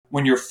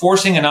when you're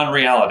forcing an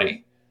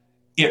unreality,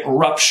 it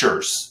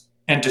ruptures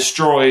and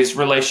destroys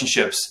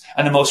relationships.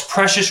 And the most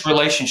precious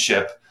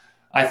relationship,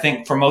 I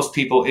think, for most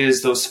people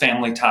is those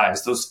family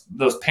ties,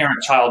 those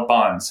parent-child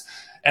bonds.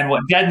 And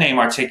what Dead Name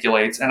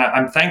articulates, and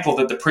I'm thankful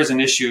that the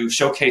prison issue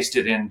showcased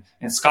it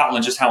in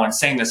Scotland, just how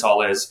insane this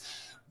all is.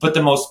 But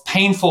the most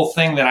painful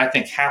thing that I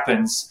think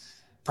happens,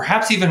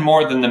 perhaps even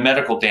more than the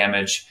medical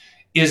damage,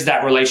 is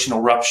that relational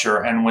rupture.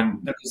 And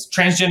when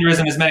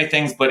transgenderism is many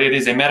things, but it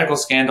is a medical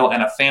scandal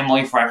and a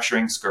family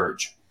fracturing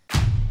scourge.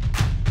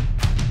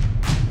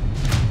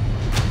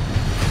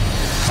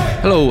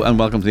 Hello and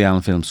welcome to the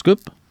Alan Film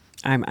Scoop.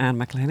 I'm Anne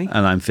McElhinney.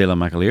 And I'm Phelan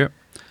McAleer.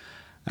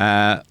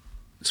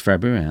 It's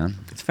February, Anne.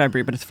 It's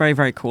February, but it's very,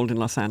 very cold in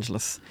Los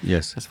Angeles.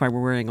 Yes. That's why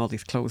we're wearing all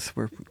these clothes.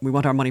 We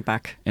want our money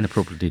back.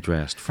 Inappropriately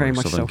dressed for very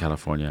much Southern so.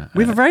 California.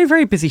 We have a very,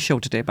 very busy show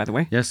today, by the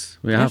way. Yes,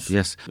 we have,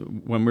 yes.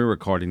 When we're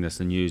recording this,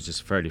 the news is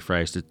fairly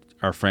fresh that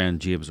our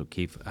friend James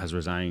O'Keefe has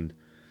resigned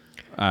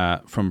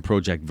from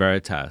Project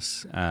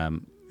Veritas.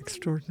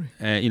 Extraordinary.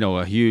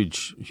 A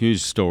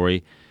huge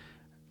story.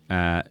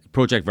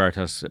 Project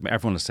Veritas,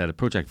 everyone has said it,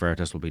 Project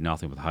Veritas will be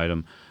nothing without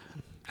him.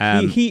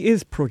 He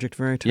is Project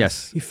Veritas.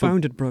 Yes. He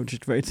founded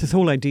Project Veritas. It's his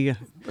whole idea.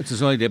 It's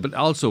his whole idea, but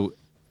also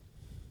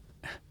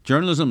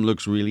journalism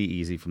looks really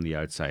easy from the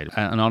outside.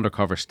 An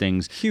undercover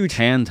stings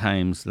 10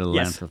 times the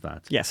length of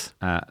that. Yes.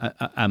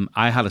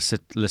 I had to sit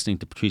listening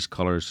to Patrice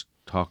Cullors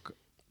talk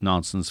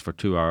nonsense for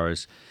 2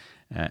 hours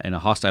in a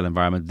hostile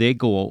environment. They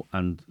go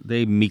and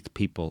they meet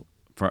people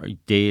for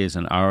days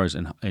and hours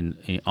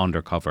in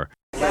undercover.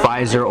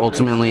 Pfizer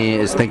ultimately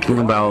is thinking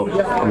about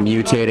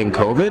mutating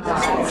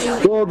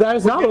COVID? Well, that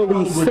is not what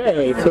we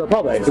say to the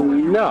public.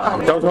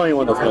 No, don't tell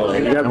anyone this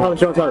building. You probably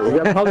shouldn't tell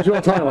anyone. You probably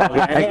shouldn't tell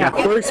anyone.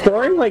 Okay? We're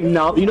exploring,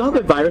 now, you know how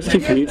the virus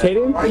keeps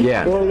mutating?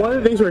 Yeah. Well, one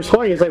of the things we're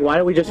exploring is, why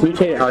don't we just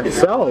mutate it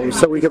ourselves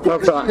so we could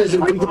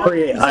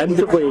create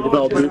undeveloped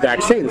develop new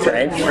vaccines,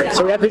 right?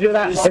 So we have to do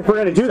that. If we're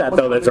going to do that,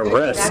 though, there's a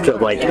risk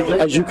of,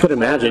 as you could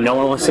imagine, no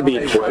one wants to be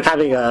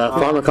having a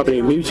pharma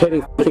company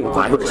mutating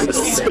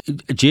viruses.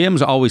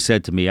 James always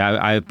said to me,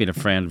 I've been a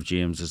friend of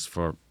James's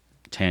for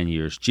 10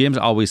 years. James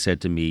always said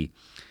to me,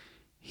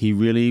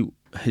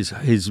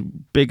 his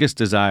biggest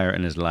desire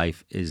in his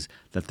life is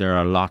that there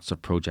are lots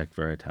of Project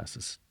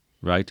Veritases,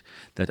 right?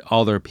 That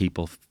other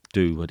people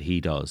do what he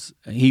does.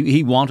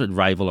 He wanted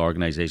rival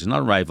organizations,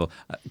 not rival,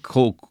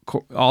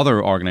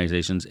 other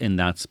organizations in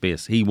that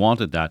space. He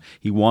wanted that.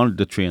 He wanted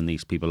to train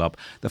these people up.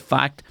 The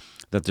fact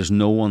that there's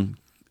no one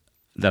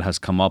that has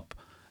come up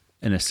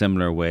in a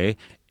similar way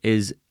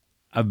is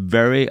a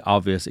very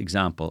obvious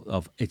example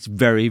of it's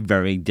very,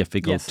 very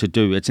difficult to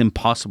do. It's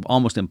impossible,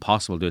 almost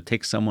impossible to do. It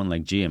takes someone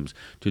like James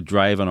to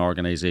drive an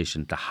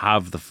organisation, to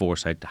have the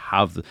foresight, to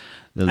have the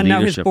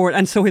leadership.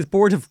 Now his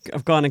board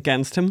have gone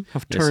against him,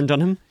 have turned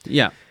on him.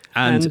 Yeah,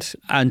 and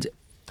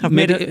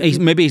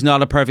maybe he's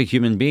not a perfect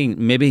human being.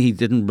 Maybe he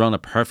didn't run a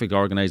perfect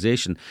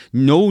organisation.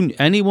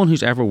 Anyone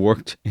who's ever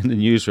worked in the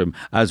newsroom,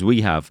 as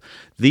we have,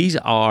 these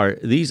are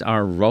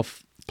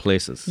rough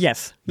places.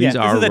 Yes. These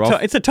are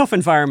rough. It's a tough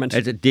environment.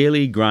 It's a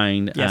daily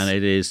grind, and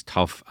it is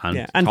tough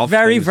and tough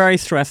very, things. very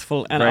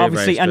stressful. And very,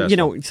 obviously, very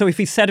stressful. So if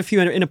he said a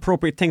few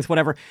inappropriate things,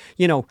 whatever,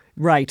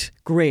 right,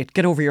 great,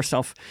 get over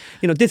yourself.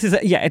 This is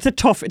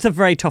it's a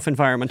very tough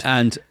environment.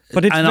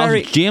 But it's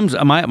very also James.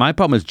 My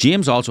problem is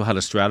James also had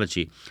a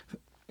strategy.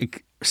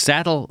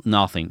 Settle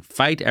nothing.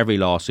 Fight every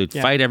lawsuit.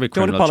 Fight every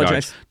criminal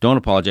charge. Don't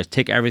apologise.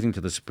 Take everything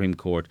to the Supreme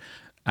Court.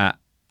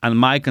 And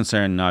my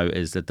concern now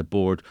is that the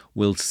board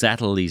will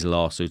settle these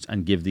lawsuits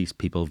and give these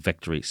people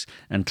victories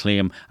and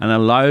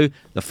allow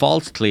the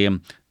false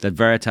claim that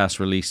Veritas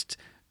released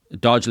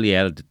dodgily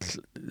edited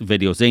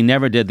videos. They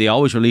never did. They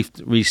always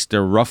released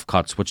their rough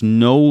cuts, which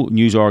no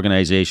news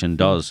organisation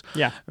does.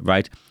 Yeah.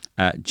 Right?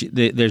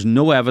 There's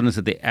no evidence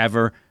that they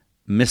ever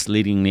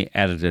misleadingly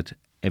edited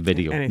a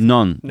video. Anything.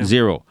 None. No.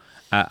 Zero.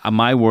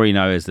 My worry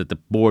now is that the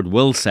board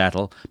will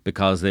settle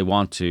because they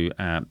want to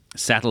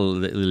settle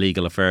the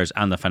legal affairs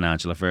and the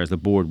financial affairs. The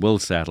board will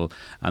settle,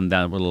 and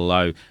that will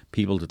allow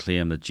people to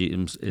claim that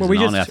James is an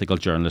unethical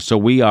journalist.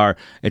 So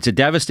it's a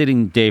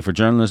devastating day for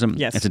journalism.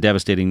 Yes. It's a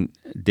devastating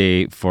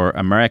day for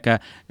America.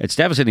 It's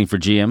devastating for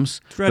James.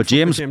 But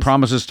James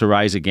promises to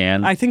rise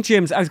again. I think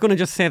James, I was going to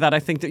just say that. I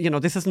think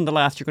that, this isn't the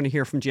last you're going to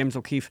hear from James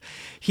O'Keefe.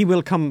 He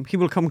will come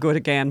good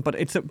again, but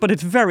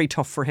it's very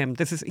tough for him.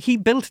 He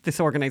built this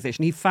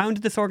organisation. He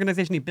founded this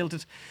organisation. He built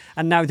it,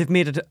 and now they've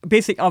made it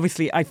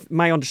obviously,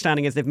 my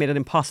understanding is they've made it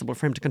impossible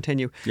for him to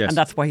continue. Yes. And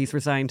that's why he's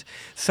resigned.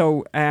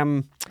 So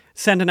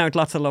sending out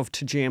lots of love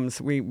to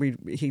James.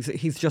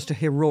 He's just a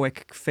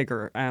heroic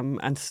figure. And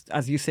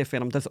as you say,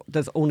 Phelan,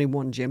 there's only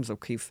one James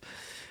O'Keefe.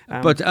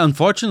 But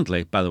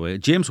unfortunately, by the way,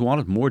 James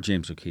wanted more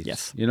James O'Keefes.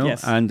 Yes.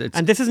 Yes. And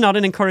this is not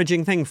an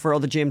encouraging thing for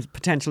other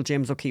potential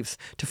James O'Keefes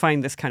to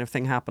find this kind of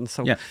thing happen.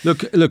 So yeah,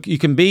 look, you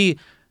can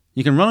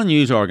run a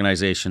news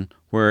organisation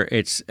where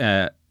it's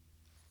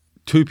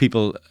two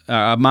people,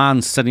 a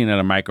man sitting at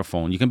a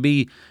microphone. You can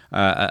be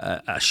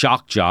a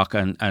shock jock,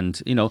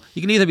 and you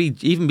can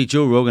even be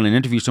Joe Rogan and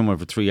interview someone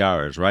for 3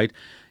 hours, right?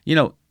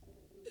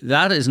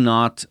 that is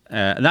not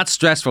that's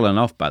stressful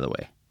enough, by the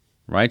way,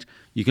 right?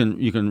 You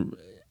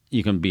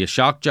can be a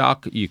shock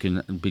jock, you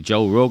can be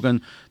Joe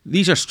Rogan.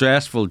 These are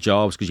stressful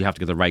jobs because you have to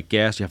get the right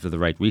guests, you have to do the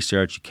right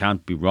research, you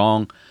can't be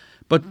wrong.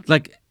 But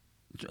like,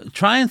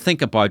 try and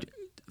think about,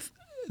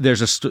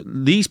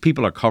 these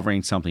people are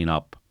covering something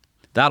up.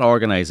 That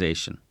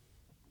organization,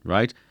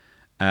 right?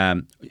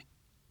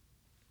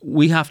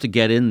 We have to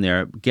get in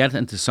there, get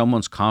into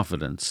someone's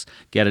confidence,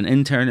 get an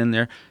intern in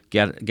there,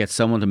 get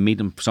someone to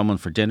meet someone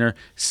for dinner,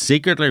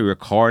 secretly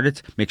record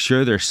it, make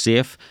sure they're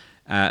safe,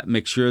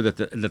 make sure that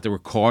the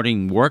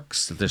recording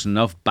works, that there's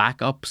enough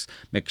backups,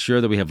 make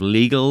sure that we have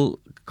legal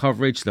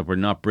coverage, that we're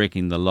not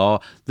breaking the law.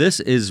 This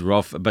is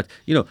rough, but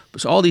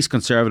so all these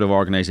conservative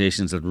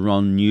organizations that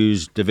run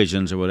news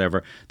divisions or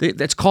whatever,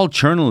 it's called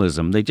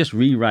journalism. They just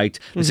rewrite.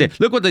 They say,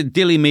 look what the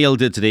Daily Mail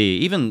did today,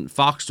 even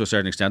Fox to a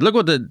certain extent. Look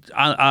what the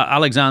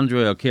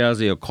Alexandria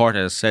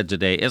Ocasio-Cortez said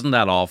today. Isn't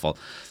that awful?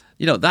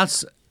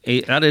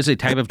 That is a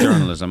type of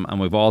journalism, and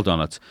we've all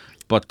done it.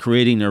 But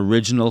creating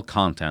original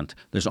content,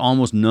 there's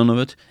almost none of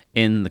it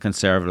in the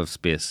conservative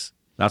space.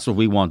 That's what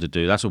we want to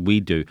do. That's what we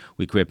do.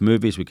 We create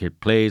movies, we create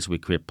plays, we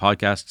create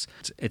podcasts.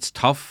 It's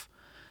tough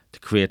to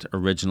create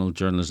original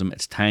journalism.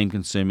 It's time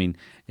consuming.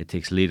 It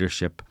takes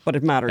leadership. But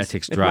it matters. It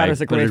takes It drive.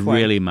 matters a great but it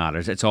really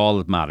matters. It's all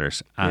that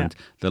matters. And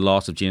the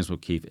loss of James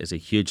O'Keefe is a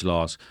huge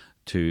loss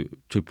to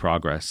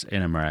progress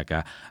in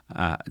America.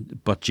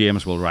 But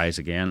James will rise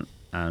again.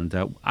 And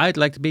I'd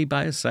like to be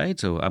by his side,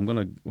 so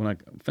when I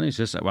finish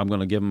this, I'm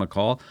going to give him a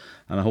call,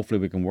 and hopefully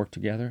we can work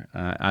together.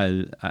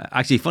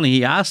 Actually, funny,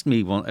 he asked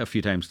me a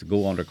few times to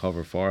go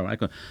undercover for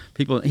him.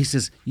 He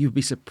says, you'd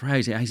be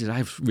surprised. He says, I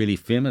have really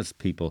famous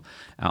people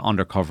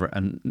undercover,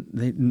 and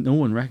no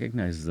one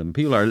recognises them.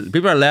 People are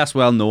less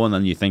well known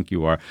than you think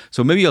you are.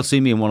 So maybe you'll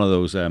see me in one of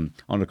those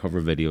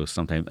undercover videos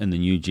sometime in the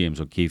new James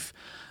O'Keefe,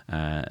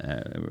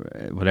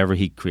 whatever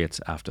he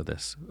creates after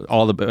this.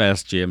 All the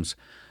best, James.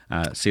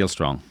 Sail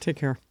strong. Take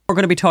care. We're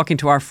going to be talking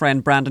to our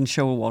friend Brandon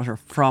Showalter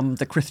from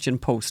the Christian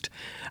Post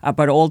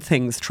about all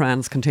things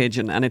trans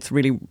contagion, and it's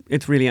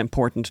really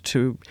important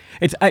to.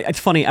 It's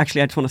funny,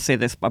 actually. I just want to say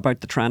this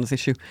about the trans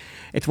issue.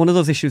 It's one of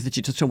those issues that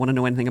you just don't want to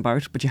know anything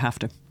about, but you have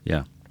to.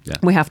 Yeah.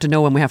 We have to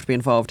know, and we have to be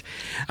involved.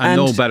 And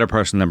no better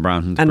person than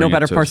Brandon. And no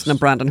better person than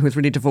Brandon, who's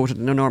really devoted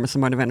an enormous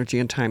amount of energy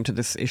and time to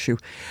this issue.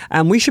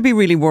 And we should be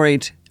really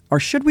worried. Or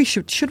should we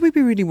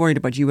be really worried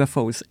about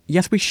UFOs?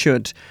 Yes, we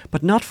should,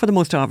 but not for the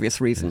most obvious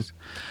reasons.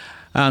 Yes.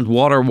 And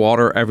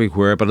water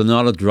everywhere, but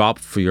not a drop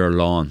for your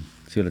lawn.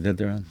 See what I did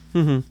there, Anne?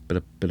 Mm-hmm.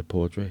 Bit of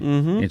poetry.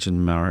 Mm-hmm. Ancient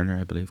Mariner,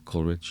 I believe,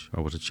 Coleridge,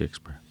 or was it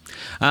Shakespeare?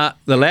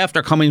 The left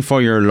are coming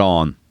for your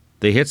lawn.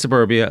 They hate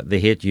suburbia. They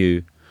hate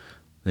you.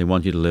 They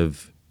want you to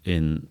live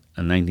in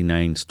a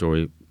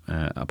 99-story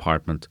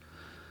apartment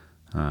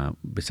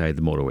beside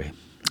the motorway.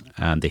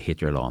 And they hate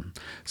your lawn.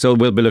 So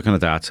we'll be looking at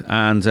that.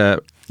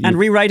 And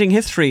rewriting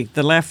history.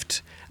 The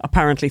left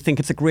apparently think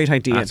it's a great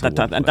idea.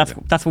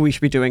 That's what we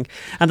should be doing.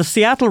 And the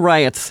Seattle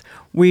riots,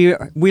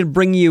 we'll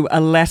bring you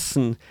a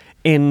lesson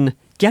in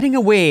getting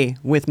away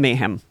with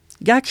mayhem.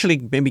 Actually,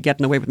 maybe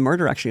getting away with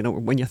murder, actually,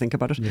 when you think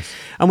about it. Yes.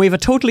 And we have a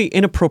totally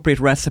inappropriate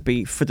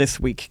recipe for this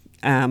week,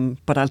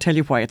 but I'll tell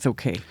you why it's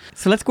okay.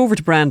 So let's go over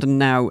to Brandon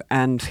now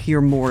and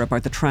hear more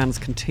about the trans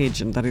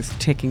contagion that is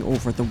taking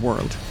over the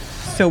world.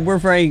 So we're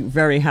very,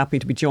 very happy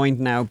to be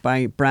joined now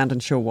by Brandon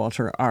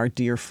Showalter, our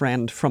dear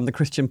friend from the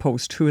Christian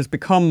Post, who has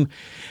become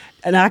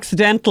an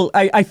accidental,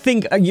 I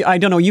think, I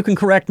don't know, you can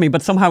correct me,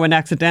 but somehow an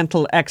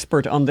accidental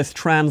expert on this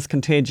trans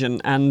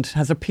contagion and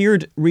has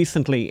appeared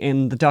recently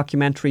in the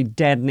documentary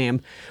Dead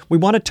Name. We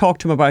want to talk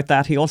to him about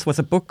that. He also has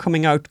a book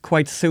coming out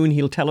quite soon.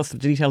 He'll tell us the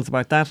details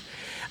about that.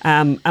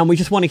 And we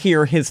just want to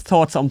hear his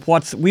thoughts on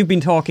we've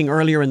been talking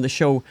earlier in the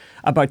show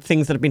about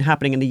things that have been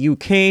happening in the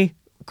UK.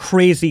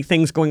 Crazy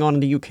things going on in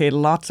the UK,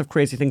 lots of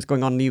crazy things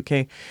going on in the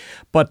UK.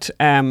 But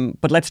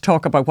let's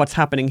talk about what's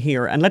happening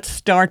here. And let's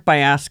start by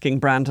asking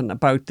Brandon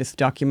about this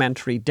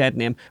documentary, Dead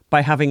Name,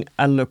 by having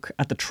a look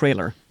at the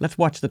trailer. Let's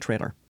watch the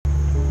trailer.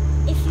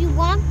 If you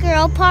want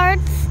girl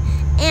parts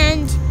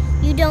and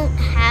you don't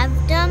have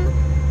them,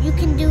 you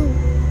can do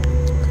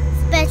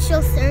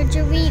special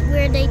surgery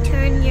where they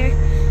turn your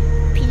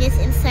penis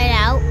inside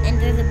out and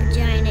there's a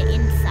vagina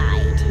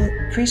inside.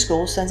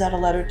 Preschool sends out a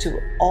letter to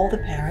all the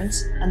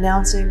parents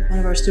announcing one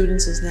of our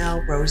students is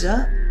now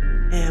Rosa,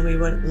 and we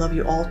would love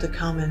you all to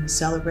come and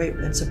celebrate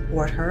and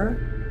support her.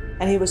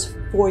 And he was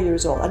 4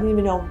 years old. I didn't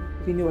even know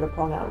if he knew what a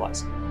pronoun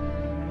was.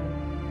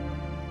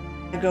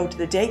 I go to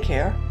the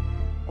daycare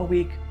a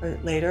week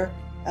later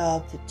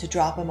to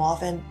drop him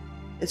off, and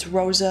it's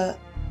Rosa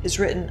is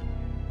written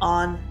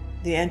on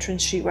the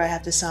entrance sheet where I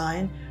have to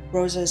sign.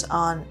 Rosa's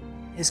on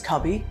his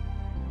cubby.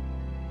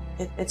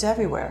 It's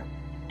everywhere.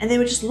 And they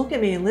would just look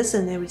at me and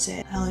listen. They would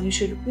say, Helen, you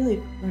should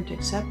really learn to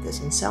accept this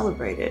and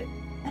celebrate it.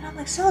 And I'm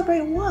like,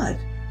 celebrate what?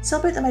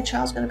 Celebrate that my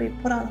child's going to be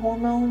put on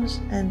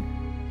hormones and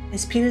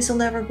his penis will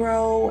never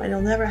grow and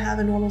he'll never have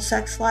a normal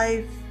sex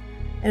life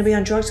and he'll be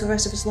on drugs for the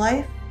rest of his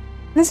life?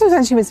 This was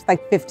when she was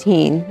like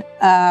 15.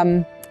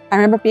 I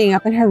remember being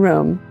up in her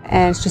room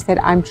and she said,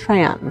 I'm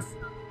trans.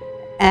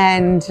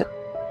 and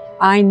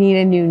I need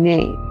a new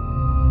name.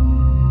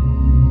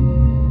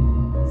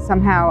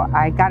 Somehow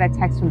I got a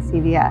text from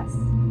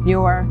CVS.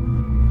 Your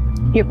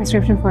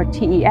prescription for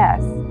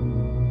TES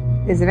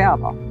is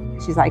available.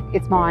 She's like,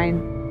 it's mine.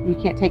 You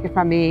can't take it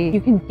from me.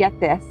 You can get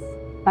this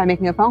by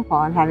making a phone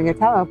call and having a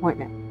tele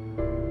appointment.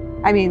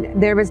 I mean,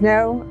 there was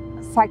no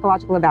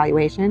psychological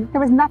evaluation.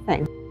 There was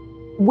nothing.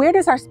 Where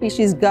does our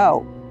species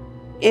go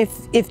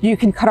if you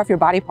can cut off your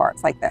body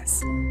parts like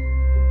this?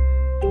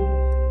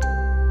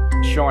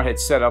 Sean had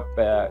set up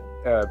an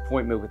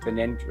appointment with an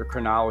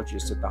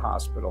endocrinologist at the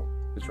hospital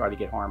to try to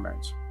get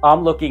hormones.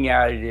 I'm looking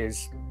at it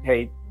as,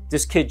 hey,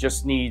 this kid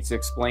just needs to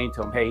explain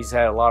to him, hey, he's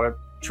had a lot of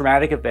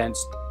traumatic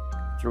events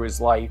through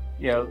his life,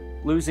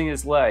 losing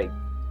his leg.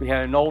 We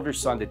had an older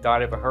son that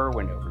died of a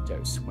heroin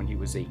overdose when he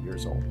was 8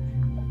 years old.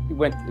 He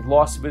went through the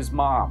loss of his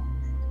mom,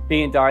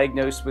 being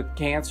diagnosed with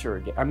cancer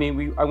again. I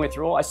mean, I went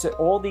through I said,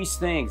 all these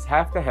things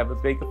have to have a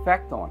big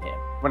effect on him.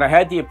 When I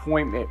had the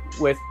appointment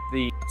with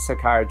the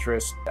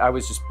psychiatrist, I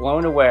was just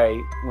blown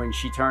away when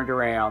she turned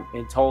around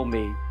and told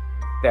me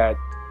that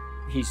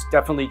he's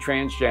definitely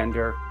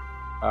transgender,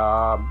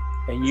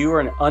 and you are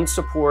an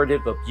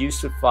unsupportive,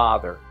 abusive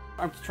father.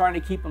 I'm trying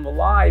to keep him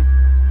alive.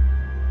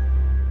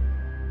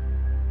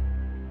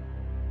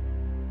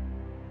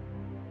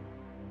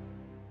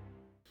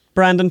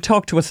 Brandon,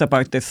 talk to us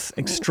about this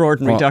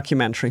extraordinary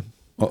documentary.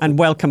 And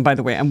welcome, by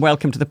the way, and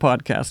welcome to the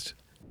podcast.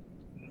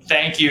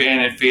 Thank you,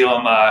 Ann and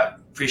Phelan.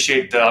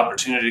 Appreciate the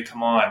opportunity to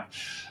come on.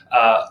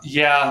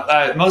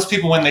 Most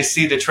people, when they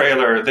see the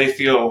trailer, they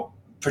feel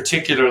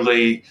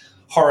particularly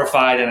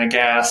horrified and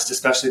aghast,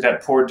 especially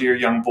that poor dear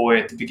young boy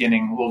at the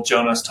beginning, little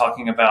Jonas,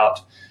 talking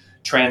about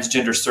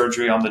transgender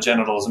surgery on the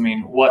genitals. I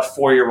mean, what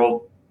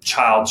 4-year-old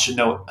child should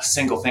know a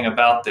single thing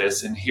about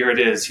this? And here it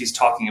is. He's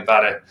talking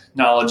about it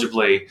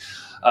knowledgeably.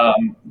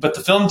 But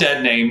the film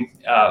Dead Name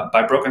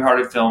by Broken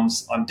Hearted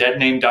Films on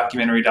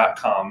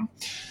deadnamedocumentary.com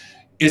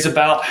is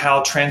about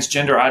how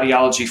transgender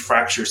ideology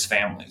fractures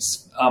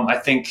families. I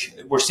think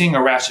we're seeing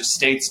a rash of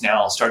states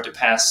now start to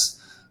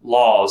pass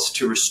laws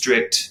to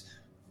restrict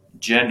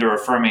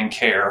gender-affirming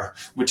care,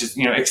 which is,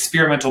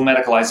 experimental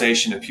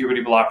medicalization of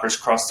puberty blockers,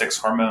 cross-sex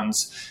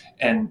hormones,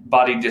 and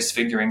body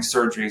disfiguring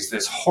surgeries.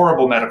 This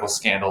horrible medical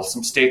scandal.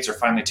 Some states are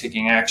finally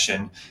taking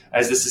action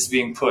as this is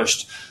being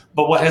pushed.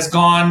 But what has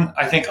gone,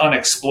 I think,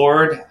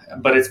 unexplored,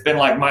 but it's been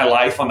like my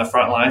life on the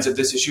front lines of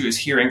this issue, is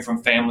hearing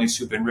from families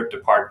who've been ripped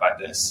apart by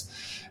this.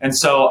 And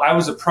so I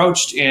was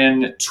approached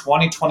in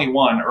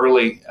 2021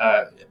 early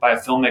by a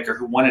filmmaker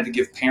who wanted to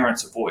give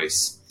parents a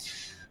voice,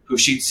 who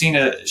she'd seen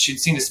a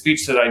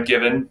speech that I'd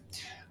given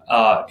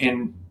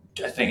in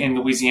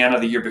Louisiana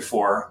the year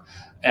before,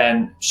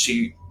 and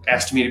she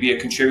asked me to be a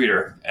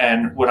contributor.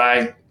 And when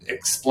I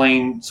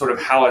explained sort of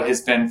how it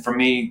has been for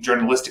me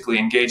journalistically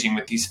engaging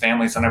with these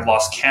families, and I've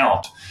lost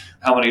count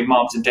how many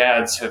moms and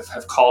dads have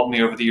called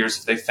me over the years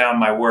if they found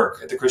my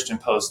work at the Christian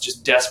Post,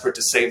 just desperate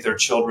to save their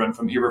children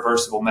from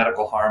irreversible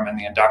medical harm and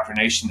the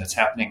indoctrination that's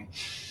happening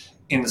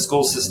in the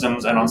school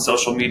systems and on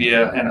social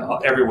media and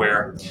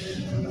everywhere.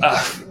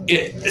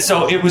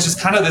 So it was just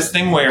kind of this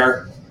thing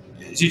where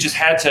she just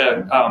had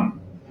to,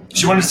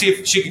 she wanted to see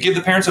if she could give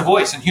the parents a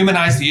voice and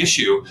humanize the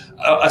issue,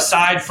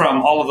 aside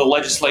from all of the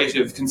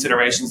legislative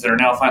considerations that are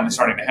now finally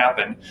starting to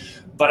happen.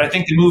 But I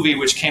think the movie,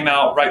 which came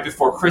out right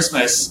before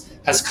Christmas,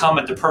 has come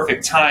at the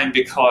perfect time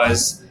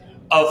because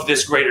of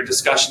this greater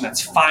discussion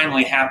that's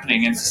finally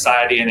happening in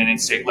society and in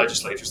state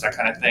legislatures, that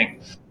kind of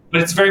thing.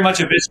 But it's very much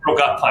a visceral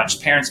gut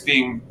punch, parents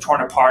being torn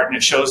apart, and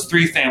it shows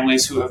 3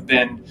 families who have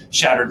been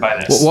shattered by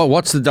this.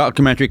 What's the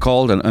documentary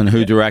called, and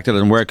who directed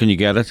it, and where can you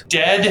get it?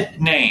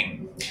 Dead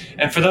Name.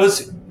 And for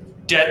those,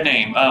 Dead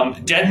Name,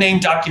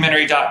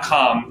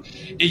 deadnamedocumentary.com.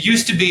 It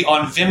used to be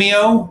on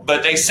Vimeo,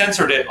 but they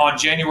censored it on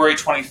January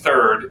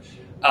 23rd.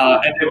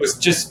 And it was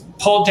just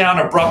pulled down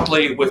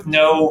abruptly with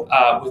no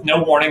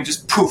warning,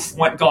 just poof,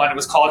 went gone. It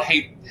was called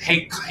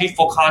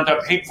hateful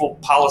conduct, hateful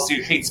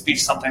policy, hate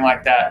speech, something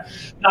like that.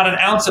 Not an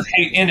ounce of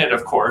hate in it,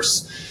 of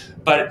course,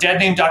 but Dead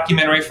Name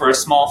Documentary for a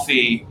small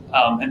fee,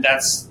 and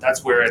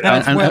that's where it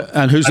is.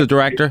 And who's the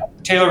director?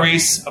 Taylor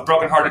Reese of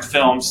Broken Hearted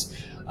Films.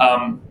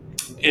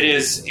 It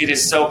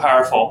is so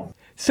powerful.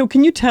 So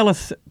can you tell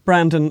us,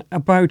 Brandon,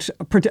 about,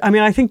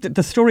 I think that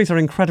the stories are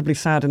incredibly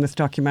sad in this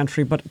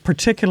documentary, but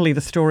particularly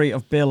the story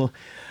of Bill,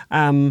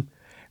 can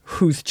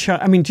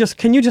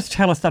you just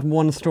tell us that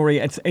one story?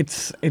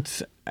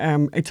 It's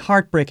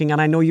heartbreaking, and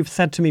I know you've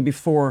said to me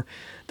before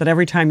that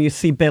every time you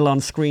see Bill on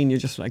screen, you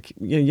just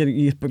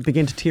you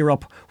begin to tear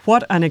up.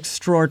 What an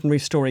extraordinary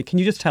story. Can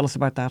you just tell us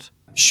about that?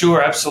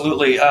 Sure,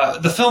 absolutely.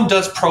 The film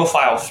does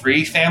profile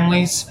 3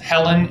 families,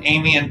 Helen,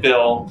 Amy, and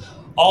Bill,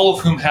 all of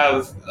whom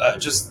have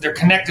they're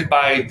connected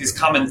by these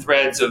common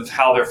threads of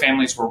how their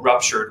families were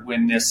ruptured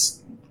when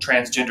this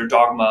transgender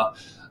dogma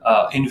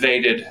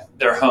invaded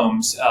their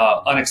homes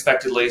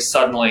unexpectedly,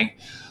 suddenly.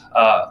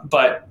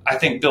 But I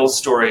think Bill's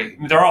story,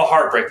 they're all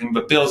heartbreaking,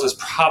 but Bill's is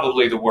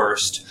probably the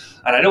worst.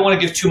 And I don't want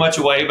to give too much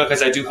away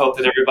because I do hope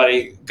that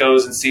everybody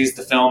goes and sees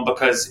the film,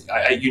 because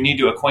you need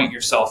to acquaint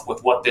yourself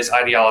with what this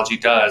ideology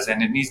does.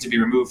 And it needs to be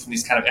removed from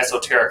these kind of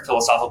esoteric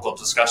philosophical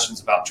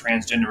discussions about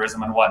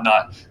transgenderism and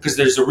whatnot, because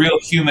there's a real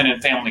human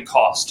and family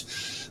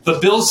cost.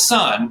 But Bill's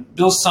son,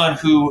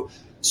 who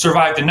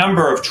survived a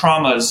number of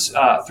traumas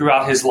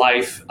throughout his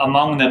life,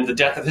 among them the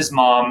death of his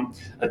mom,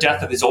 the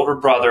death of his older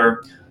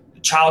brother,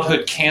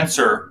 childhood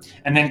cancer,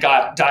 and then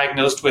got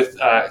diagnosed with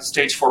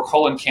stage 4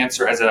 colon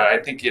cancer as I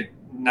think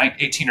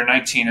 18 or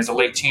 19, as a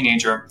late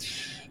teenager.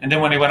 And then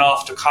when he went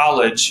off to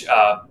college,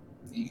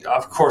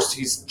 of course,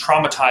 he's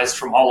traumatized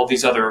from all of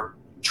these other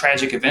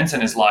tragic events in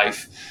his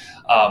life.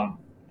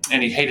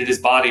 And he hated his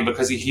body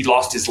because he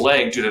lost his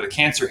leg due to the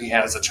cancer he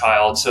had as a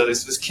child. So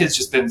this kid's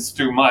just been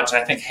through much,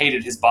 and I think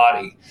hated his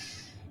body.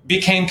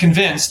 Became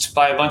convinced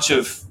by a bunch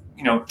of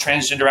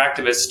transgender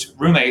activist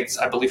roommates,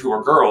 I believe, who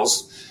were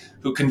girls,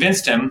 who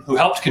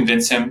helped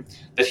convince him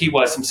that he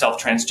was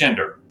himself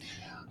transgender.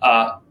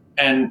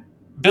 And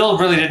Bill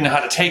really didn't know how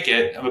to take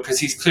it, because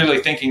he's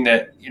clearly thinking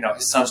that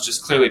his son's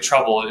just clearly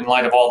troubled in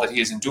light of all that he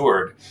has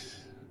endured.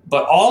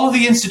 But all of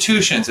the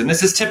institutions, and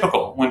this is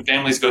typical when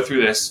families go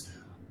through this,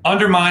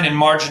 undermine and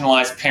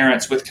marginalize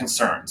parents with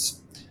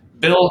concerns.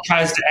 Bill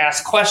tries to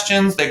ask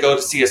questions. They go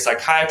to see a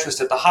psychiatrist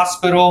at the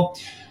hospital,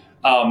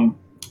 and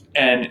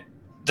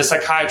the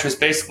psychiatrist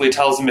basically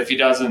tells him if he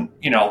doesn't,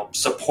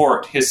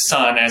 support his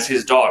son as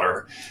his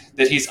daughter,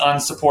 that he's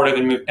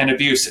unsupportive and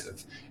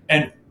abusive.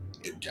 And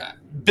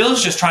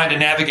Bill's just trying to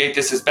navigate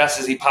this as best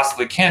as he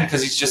possibly can,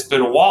 because he's just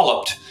been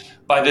walloped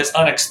by this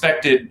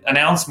unexpected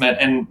announcement.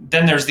 And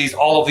then there's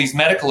all of these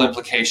medical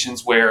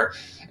implications where,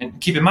 and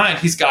keep in mind,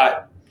 he's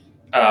got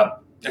a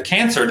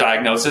cancer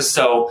diagnosis.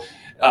 So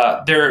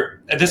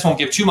this won't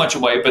give too much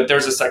away, but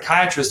there's a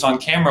psychiatrist on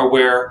camera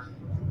where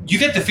you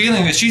get the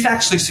feeling that she's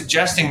actually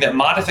suggesting that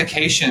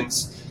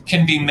modifications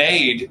can be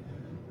made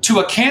to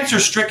a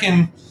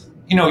cancer-stricken,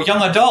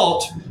 young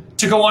adult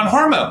to go on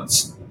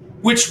hormones,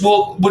 which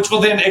will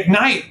then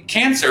ignite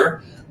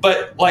cancer.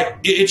 But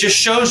it just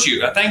shows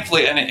you,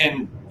 thankfully, and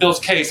in Bill's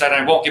case, and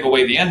I won't give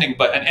away the ending,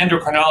 but an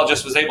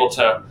endocrinologist was able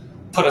to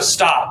put a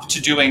stop to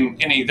doing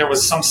there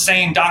was some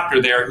sane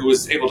doctor there who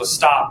was able to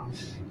stop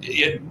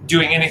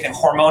doing anything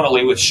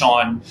hormonally with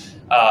Sean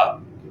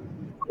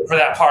for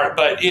that part.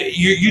 But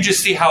you just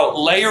see how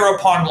layer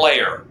upon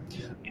layer,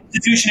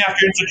 institution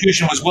after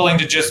institution was willing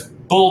to just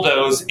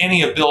bulldoze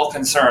any of Bill's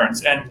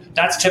concerns. And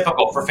that's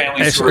typical for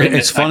families who are in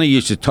this. It's funny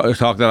you should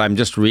talk that. I'm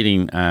just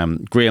reading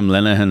Graham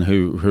Linehan,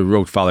 who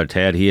wrote Father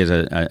Ted. He has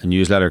a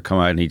newsletter come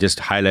out, and he just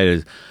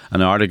highlighted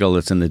an article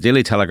that's in the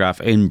Daily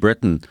Telegraph in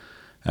Britain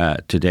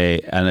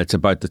today, and it's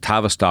about the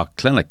Tavistock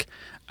Clinic.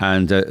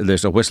 And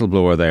there's a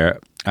whistleblower there,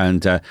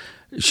 and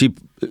she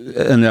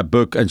in that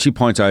book, and she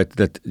points out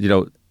that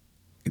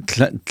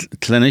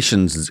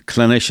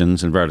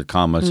clinicians inverted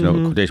commas,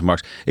 quotation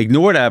marks,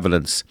 ignored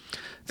evidence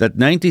that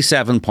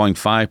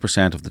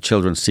 97.5% of the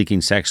children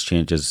seeking sex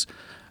changes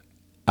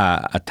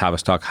at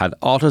Tavistock had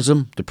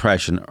autism,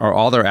 depression, or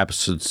other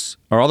episodes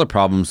or other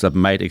problems that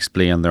might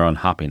explain their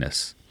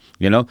unhappiness.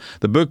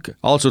 The book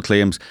also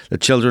claims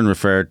that children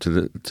referred to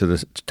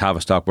the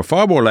Tavistock were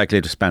far more likely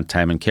to spend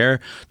time in care,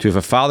 to have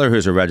a father who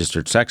is a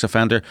registered sex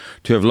offender,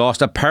 to have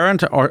lost a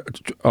parent or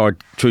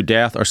through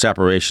death or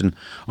separation,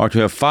 or to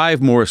have 5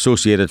 more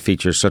associated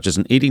features such as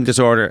an eating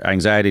disorder,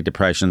 anxiety,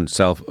 depression,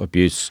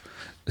 self-abuse,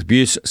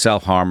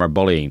 self-harm, or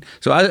bullying.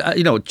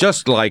 So,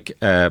 just like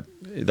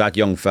that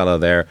young fella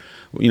there,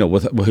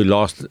 who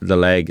lost the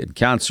leg in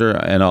cancer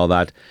and all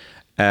that,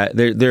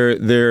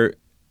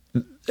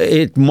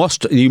 you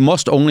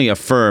must only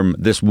affirm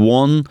this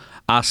one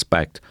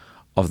aspect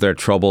of their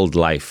troubled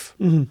life,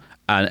 and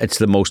it's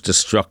the most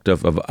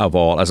destructive of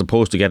all, as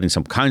opposed to getting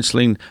some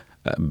counselling,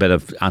 a bit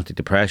of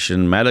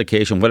antidepressant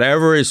medication,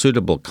 whatever is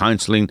suitable,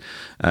 counselling,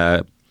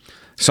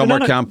 summer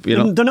camp.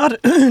 They're not.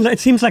 It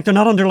seems like they're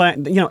not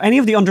underlying. Any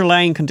of the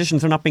underlying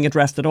conditions are not being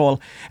addressed at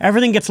all.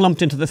 Everything gets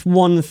lumped into this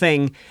one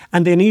thing,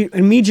 and they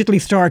immediately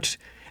start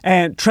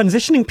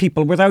transitioning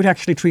people without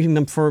actually treating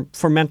them for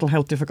mental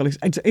health difficulties.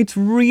 It's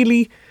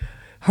really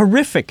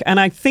horrific. And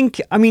I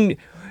think,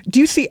 do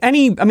you see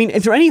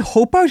is there any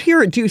hope out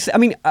here?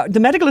 The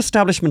medical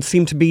establishment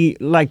seem to be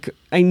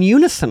in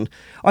unison.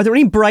 Are there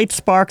any bright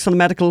sparks on the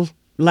medical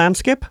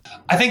landscape?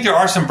 I think there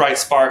are some bright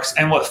sparks,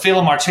 and what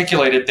Phelim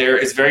articulated there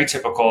is very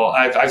typical.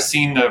 I've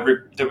seen there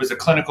was a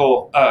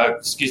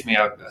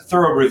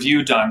thorough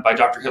review done by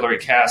Dr. Hilary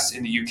Cass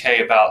in the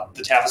UK about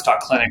the Tavistock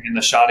Clinic and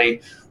the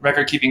shoddy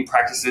record-keeping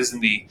practices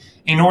and the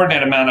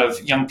inordinate amount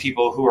of young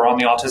people who are on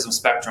the autism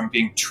spectrum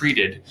being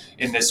treated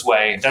in this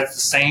way. That's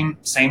the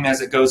same as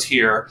it goes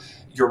here.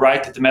 You're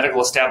right that the medical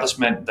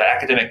establishment, the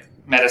academic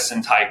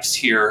medicine types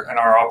here and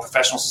our all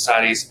professional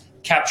societies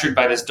captured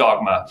by this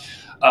dogma.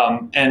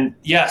 And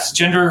yes,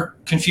 gender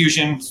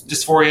confusion,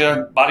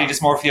 dysphoria, body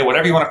dysmorphia,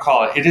 whatever you want to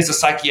call it, it is a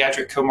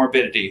psychiatric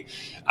comorbidity.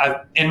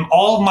 In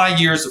all of my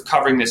years of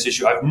covering this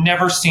issue, I've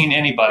never seen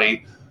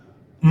anybody,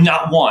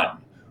 not one,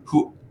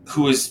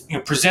 who is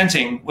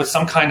presenting with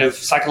some kind of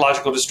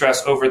psychological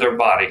distress over their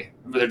body,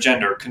 over their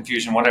gender,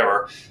 confusion,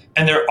 whatever.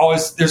 And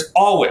there's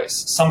always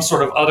some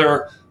sort of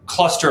other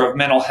cluster of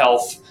mental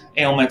health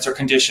ailments or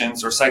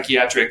conditions or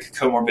psychiatric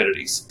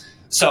comorbidities.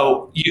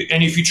 So,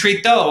 if you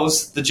treat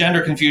those, the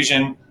gender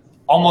confusion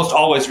almost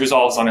always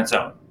resolves on its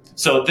own.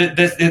 So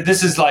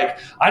this is like,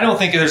 I don't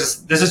think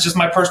this is just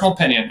my personal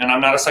opinion, and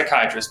I'm not a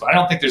psychiatrist, but I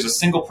don't think there's a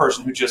single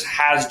person who just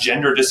has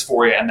gender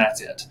dysphoria and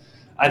that's it.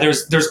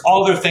 There's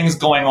other things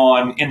going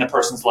on in the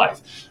person's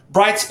life.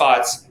 Bright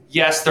spots,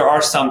 yes, there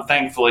are some,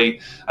 thankfully.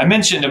 I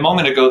mentioned a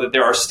moment ago that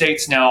there are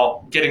states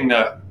now getting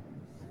the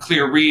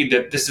clear read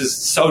that this is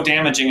so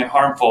damaging and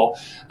harmful.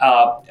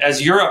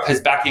 As Europe is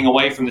backing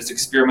away from this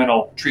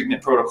experimental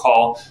treatment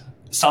protocol,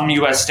 some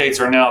U.S. states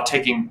are now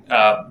taking,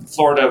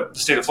 the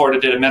state of Florida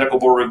did a medical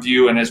board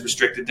review and has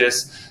restricted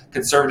this.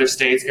 Conservative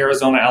states,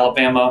 Arizona,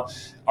 Alabama,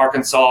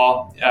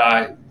 Arkansas,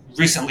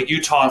 recently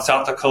Utah and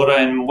South Dakota,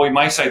 and we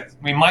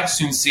might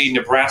soon see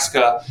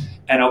Nebraska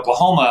and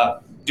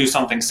Oklahoma do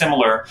something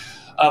similar.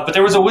 But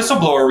there was a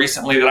whistleblower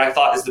recently that I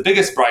thought is the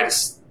biggest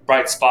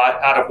bright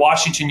spot out of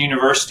Washington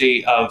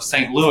University of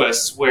St.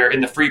 Louis, where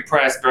in the Free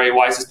Press, Barry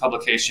Weiss's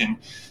publication,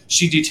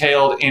 she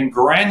detailed in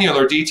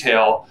granular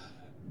detail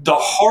the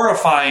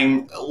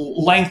horrifying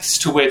lengths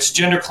to which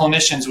gender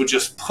clinicians would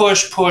just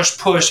push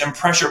and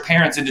pressure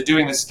parents into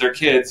doing this to their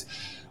kids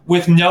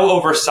with no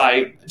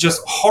oversight.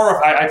 Just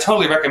horrifying. I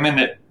totally recommend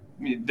that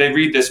they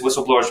read this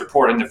whistleblower's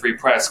report in the Free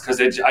Press, because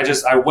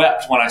I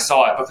wept when I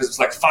saw it, because it's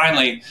like,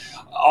 finally,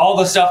 all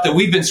the stuff that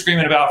we've been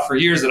screaming about for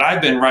years, that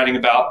I've been writing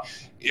about,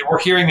 we're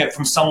hearing it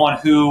from someone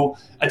who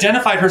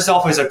identified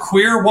herself as a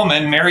queer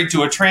woman married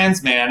to a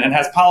trans man and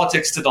has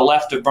politics to the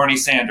left of Bernie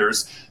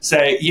Sanders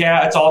say,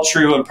 yeah, it's all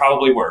true and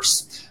probably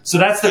worse. So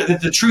that's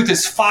the truth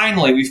is,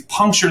 finally, we've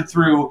punctured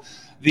through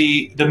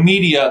the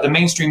media, the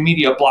mainstream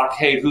media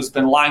blockade, who's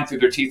been lying through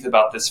their teeth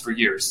about this for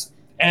years,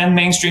 and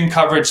mainstream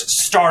coverage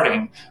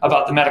starting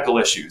about the medical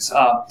issues.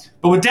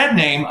 But with Dead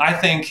Name, I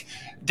think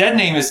Dead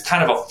Name is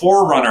kind of a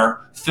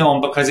forerunner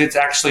film, because it's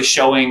actually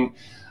showing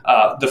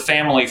the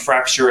family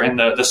fracture and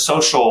the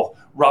social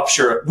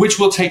rupture, which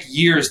will take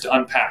years to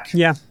unpack.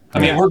 Yeah. I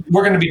mean,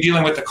 we're going to be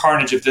dealing with the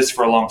carnage of this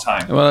for a long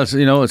time. Well,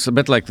 it's a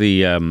bit like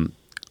the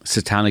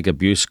satanic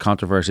abuse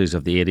controversies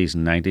of the 80s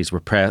and 90s,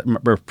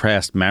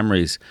 repressed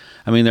memories.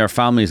 I mean, there are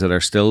families that are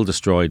still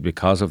destroyed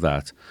because of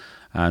that,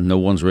 and no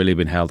one's really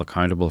been held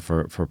accountable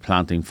for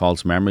planting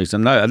false memories.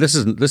 And now this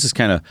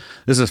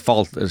is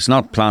false. It's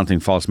not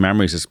planting false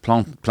memories. It's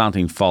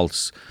planting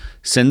false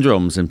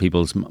syndromes in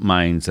people's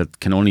minds that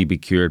can only be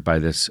cured by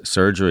this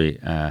surgery.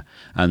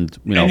 And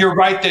you're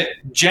right that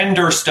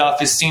gender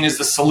stuff is seen as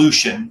the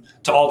solution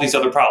to all these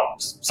other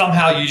problems.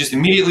 Somehow you just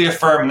immediately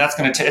affirm, and that's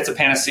going to it's a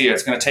panacea.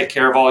 It's going to take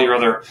care of all your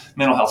other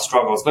mental health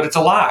struggles. But it's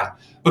a lie,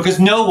 because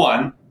no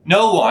one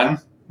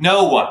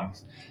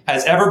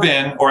has ever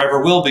been or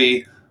ever will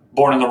be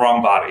born in the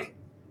wrong body.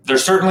 There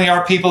certainly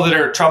are people that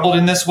are troubled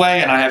in this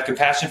way, and I have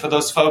compassion for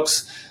those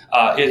folks.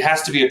 It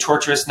has to be a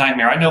torturous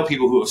nightmare. I know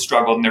people who have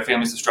struggled, and their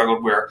families have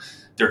struggled, where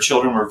their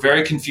children were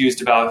very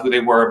confused about who they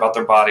were, about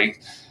their body.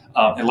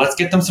 And let's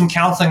get them some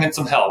counseling and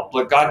some help.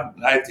 Look,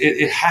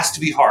 it has to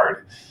be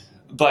hard.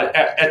 But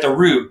at the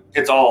root,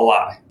 it's all a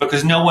lie,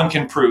 because no one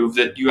can prove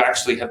that you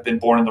actually have been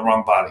born in the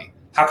wrong body.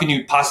 How can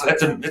you possibly?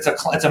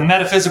 It's a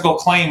metaphysical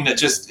claim that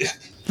just.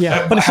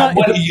 Yeah, but it's not.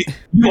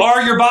 You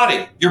are your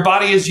body. Your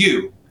body is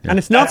you. And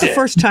it's not the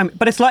first time,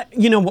 but it's like,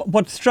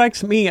 what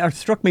struck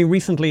me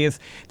recently is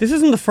this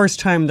isn't the first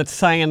time that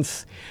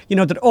science,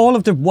 that all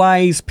of the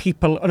wise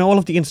people and all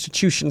of the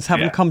institutions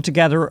haven't come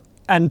together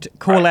and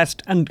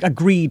coalesced and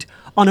agreed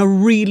on a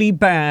really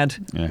bad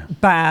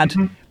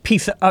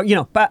piece of,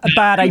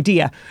 bad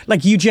idea,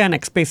 like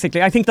eugenics,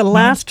 basically. I think the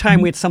last time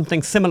we had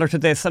something similar to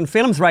this, and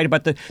Phelim's right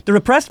about the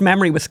repressed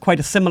memory was quite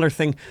a similar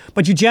thing,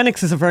 but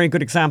eugenics is a very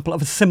good example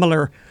of a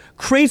similar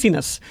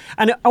craziness.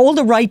 And all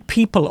the right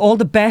people, all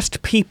the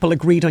best people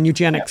agreed on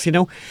eugenics,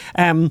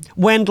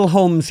 Wendell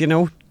Holmes,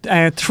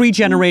 3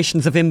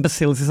 generations of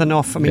imbeciles is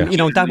enough. I mean,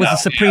 that was the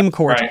Supreme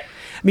Court. Right.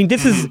 I mean,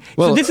 this is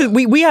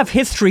we have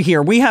history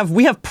here. We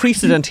have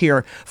precedent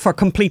here for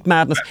complete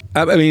madness.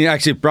 I mean,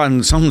 actually,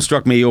 Brandon, something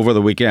struck me over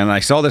the weekend.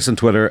 I saw this on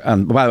Twitter,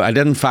 and I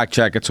didn't fact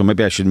check it, so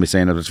maybe I shouldn't be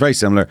saying it. It's very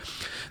similar.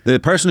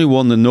 The person who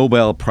won the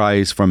Nobel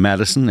Prize for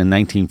Medicine in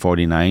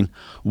 1949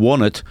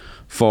 won it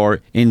for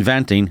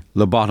inventing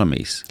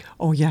lobotomies.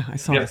 Oh yeah, I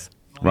saw this.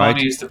 Right,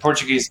 Moniz, the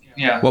Portuguese.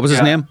 Yeah. What was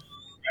his name?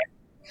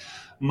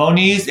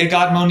 Moniz,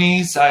 Igad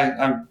Moniz.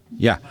 I'm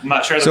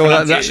not sure the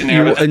pronunciation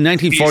there. In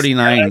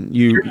 1949,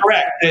 you're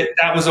correct.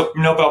 That was a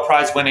Nobel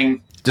Prize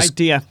winning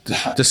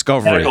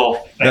discovery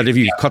that if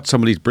you cut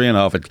somebody's brain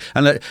off it,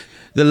 and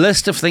the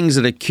list of things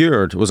that it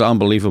cured was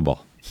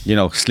unbelievable.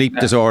 Sleep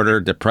disorder,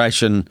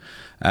 depression,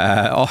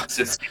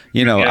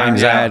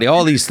 anxiety,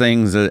 all these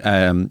things,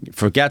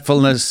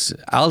 forgetfulness.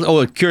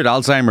 It cured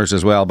Alzheimer's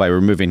as well by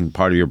removing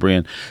part of your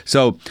brain.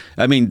 So,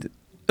 I mean,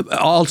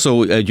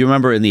 also, do you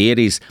remember in the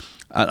 80s,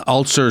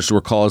 ulcers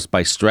were caused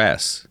by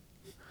stress?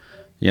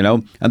 You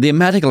know, and the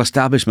medical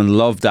establishment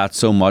loved that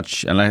so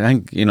much, and I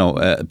think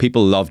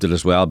people loved it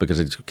as well because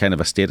it's kind of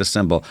a status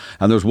symbol.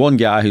 And there was one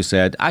guy who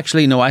said,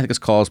 "Actually, no, I think it's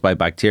caused by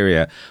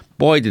bacteria."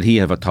 Boy, did he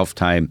have a tough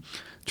time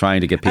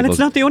trying to get people. And it's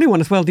not the only one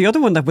as well. The other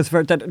one that was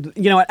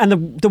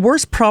and the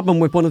worst problem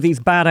with one of these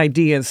bad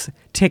ideas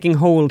taking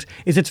hold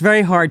is it's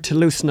very hard to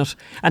loosen it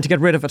and to get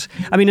rid of it.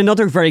 I mean,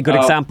 another very good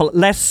example,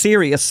 less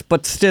serious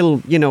but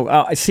still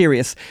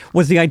serious,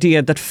 was the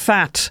idea that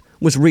fat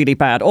was really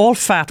bad. All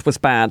fat was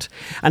bad.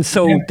 And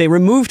so they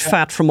removed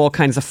fat from all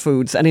kinds of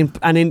foods and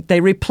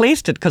they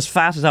replaced it, because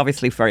fat is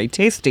obviously very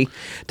tasty,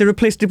 they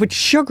replaced it with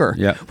sugar,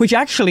 which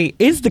actually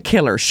is the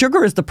killer.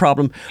 Sugar is the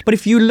problem. But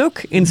if you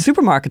look in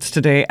supermarkets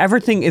today,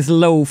 everything is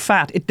low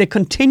fat. They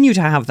continue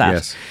to have that.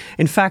 Yes.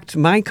 In fact,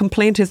 my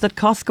complaint is that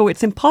Costco,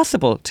 it's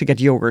impossible to get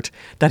yogurt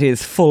that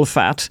is full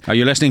fat. Are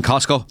you listening,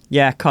 Costco?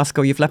 Yeah,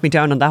 Costco, you've let me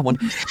down on that one.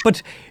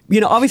 But,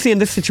 obviously in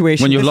this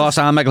situation... When you've lost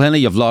Anne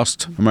McElhinney, you've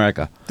lost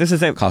America. This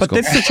is it. Costco. But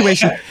this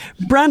situation...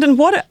 Brandon,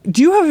 what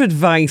do you have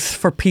advice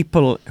for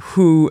people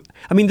who...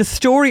 I mean, the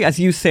story, as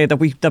you say, that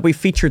we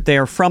featured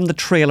there from the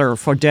trailer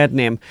for Dead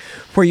Name,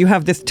 where you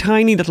have this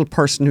tiny little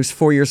person who's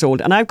 4 years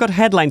old, and I've got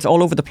headlines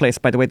all over the place,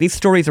 by the way. These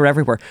stories are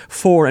everywhere.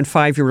 4 and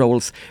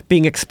 5-year-olds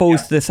being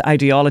exposed to this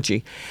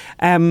ideology.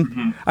 I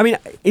mean,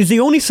 is the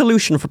only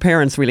solution for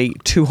parents really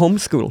to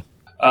homeschool?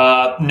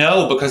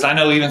 No, because I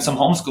know even some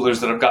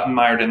homeschoolers that have gotten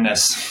mired in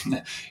this.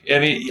 I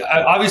mean,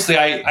 obviously,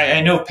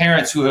 I know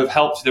parents who have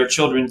helped their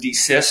children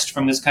desist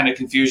from this kind of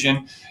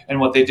confusion. And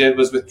what they did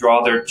was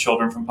withdraw their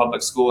children from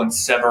public school and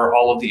sever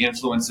all of the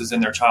influences in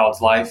their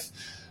child's life.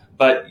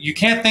 But you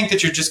can't think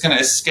that you're just going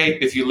to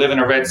escape if you live in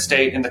a red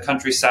state in the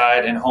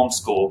countryside and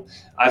homeschool.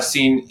 I've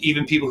seen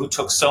even people who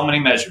took so many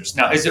measures.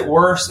 Now, is it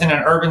worse in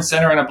an urban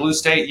center in a blue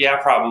state? Yeah,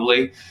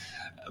 probably.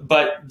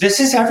 But this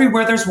is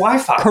everywhere there's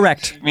Wi-Fi.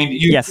 Correct. I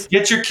mean,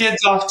 get your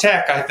kids off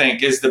tech, I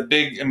think, is the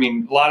big... I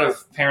mean, a lot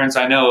of parents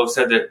I know have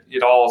said that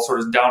it all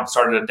sort of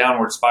started a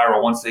downward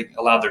spiral once they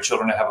allowed their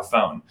children to have a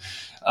phone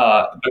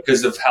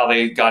because of how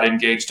they got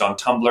engaged on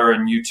Tumblr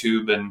and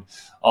YouTube and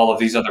all of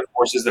these other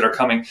forces that are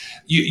coming.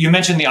 You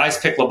mentioned the ice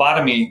pick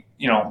lobotomy,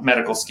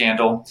 medical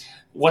scandal.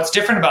 What's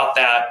different about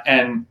that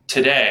and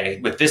today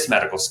with this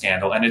medical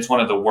scandal, and it's one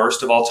of the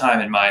worst of all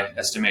time in my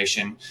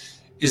estimation,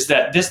 is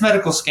that this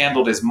medical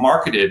scandal is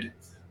marketed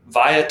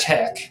via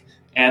tech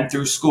and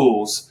through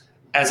schools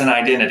as an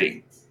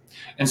identity.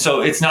 And so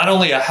it's not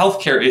only a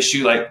healthcare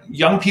issue, like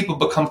young people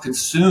become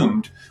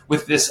consumed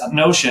with this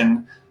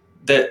notion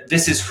that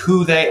this is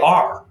who they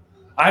are.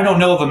 I don't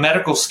know of a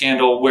medical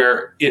scandal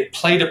where it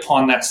played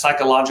upon that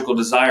psychological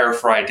desire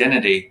for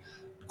identity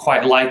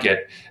quite like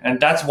it. And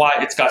that's why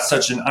it's got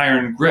such an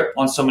iron grip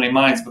on so many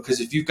minds,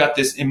 because if you've got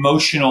this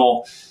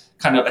emotional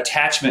kind of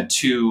attachment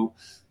to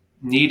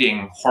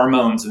needing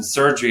hormones and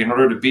surgery in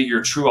order to be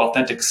your true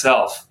authentic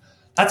self,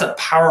 that's a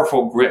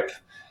powerful grip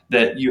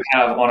that you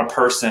have on a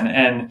person.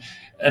 And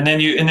then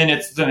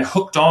it's then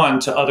hooked on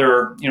to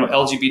other,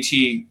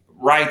 LGBT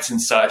rights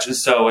and such. And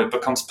so it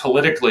becomes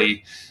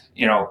politically,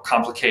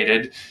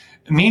 complicated.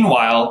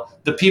 Meanwhile,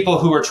 the people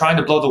who are trying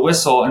to blow the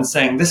whistle and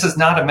saying this is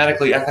not a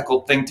medically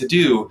ethical thing to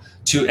do,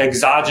 to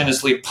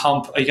exogenously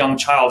pump a young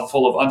child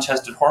full of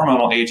untested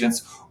hormonal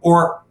agents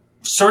or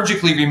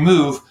surgically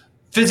remove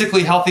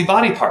physically healthy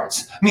body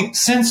parts. I mean,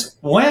 since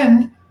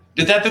when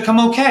did that become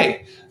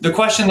okay? The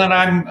question that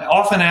I'm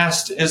often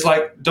asked is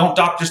like, don't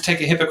doctors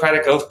take a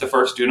Hippocratic oath to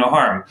first do no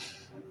harm?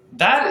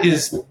 That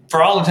is,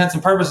 for all intents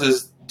and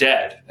purposes,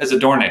 dead as a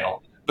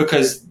doornail,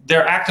 because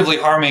they're actively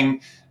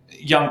harming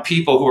young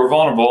people who are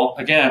vulnerable,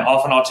 again,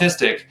 often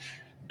autistic.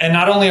 And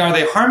not only are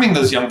they harming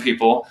those young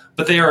people,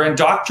 but they are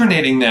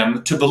indoctrinating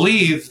them to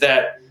believe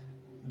that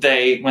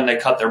when they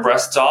cut their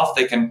breasts off,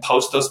 they can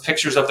post those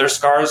pictures of their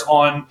scars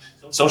on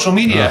social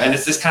media. And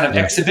it's this kind of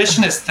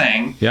exhibitionist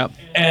thing. Yep.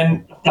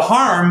 And the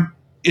harm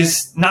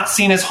is not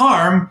seen as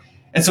harm.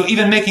 And so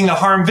even making the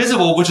harm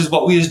visible, which is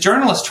what we as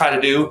journalists try to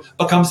do,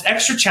 becomes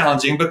extra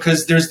challenging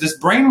because there's this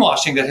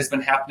brainwashing that has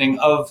been happening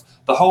of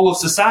the whole of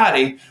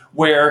society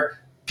where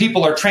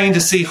people are trained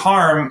to see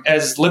harm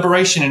as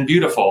liberation and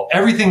beautiful.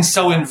 Everything's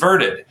so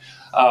inverted.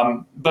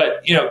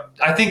 But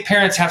I think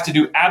parents have to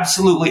do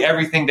absolutely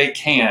everything they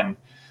can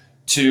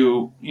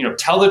to,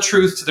 tell the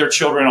truth to their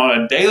children on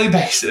a daily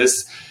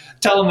basis,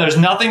 tell them there's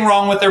nothing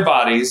wrong with their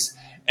bodies,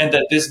 and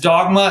that this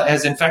dogma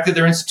has infected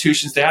their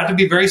institutions. They have to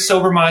be very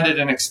sober-minded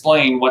and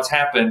explain what's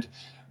happened,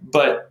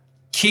 but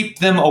keep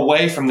them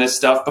away from this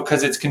stuff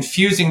because it's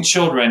confusing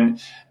children,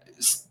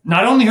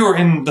 not only who are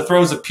in the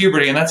throes of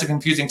puberty, and that's a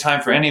confusing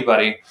time for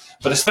anybody,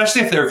 but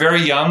especially if they're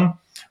very young.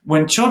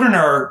 When children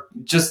are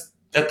just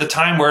at the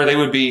time where they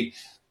would be,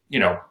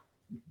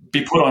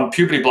 be put on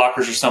puberty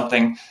blockers or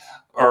something,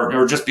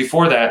 or just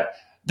before that,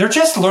 they're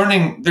just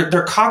learning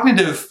their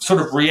cognitive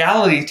sort of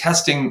reality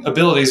testing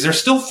abilities. They're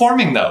still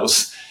forming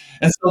those.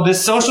 And so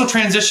this social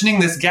transitioning,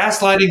 this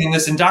gaslighting, and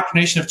this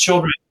indoctrination of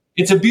children,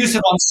 it's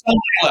abusive on so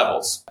many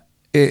levels.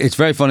 It's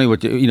very funny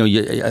what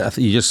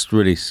you just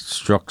really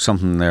struck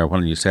something there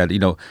when you said,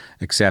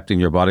 accepting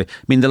your body.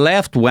 I mean, the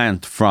left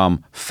went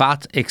from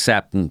fat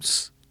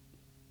acceptance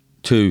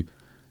to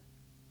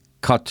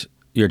cut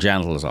your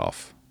genitals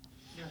off.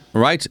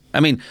 Right?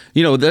 I mean,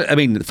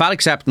 fat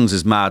acceptance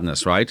is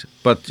madness, right?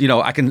 But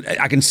I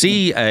can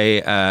see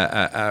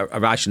a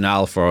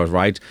rationale for it,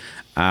 right?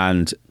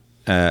 And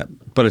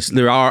but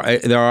there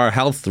are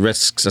health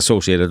risks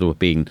associated with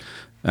being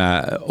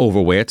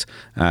overweight,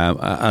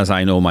 as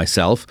I know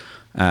myself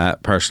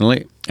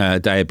personally.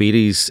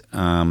 Diabetes,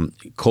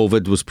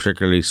 COVID was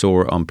particularly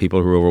sore on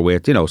people who are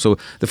overweight. So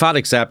the fat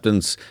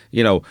acceptance,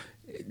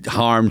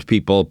 harmed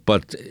people,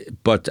 but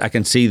I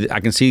can see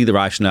the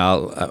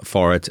rationale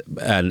for it,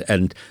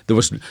 and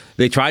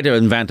they tried to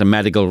invent a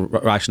medical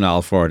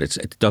rationale for it.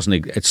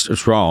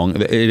 It's wrong.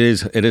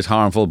 It is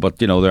harmful, but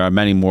there are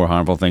many more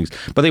harmful things.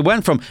 But they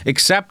went from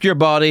accept your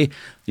body,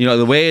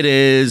 the way it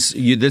is.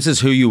 This is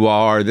who you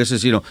are. This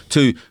is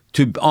to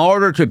in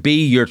order to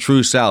be your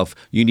true self,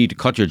 you need to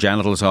cut your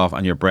genitals off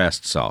and your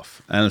breasts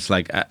off, and it's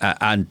like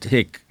and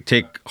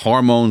take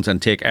hormones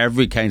and take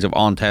every kind of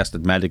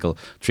untested medical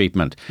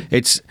treatment.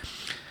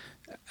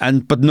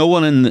 But no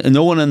one in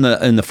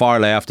the far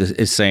left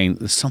is saying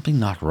there's something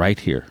not right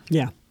here.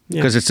 Yeah,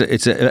 because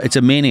it's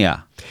a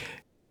mania.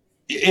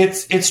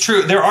 It's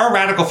true. There are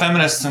radical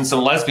feminists and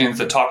some lesbians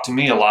that talk to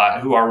me a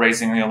lot who are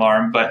raising the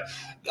alarm. But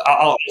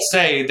I'll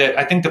say that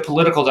I think the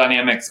political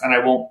dynamics, and I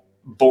won't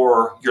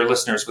bore your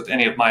listeners with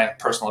any of my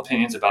personal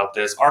opinions about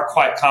this, are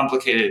quite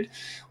complicated.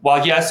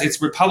 While yes,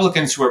 it's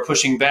Republicans who are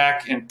pushing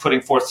back and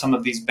putting forth some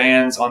of these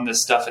bans on this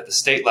stuff at the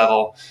state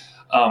level.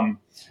 I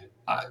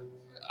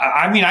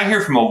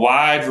hear from a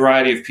wide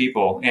variety of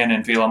people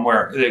in Phelan,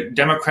 where the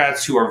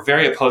Democrats who are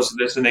very opposed to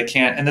this and they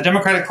can't, and the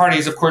Democratic Party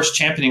is of course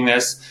championing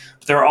this,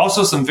 but there are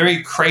also some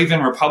very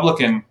craven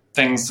Republican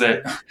things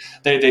that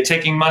they're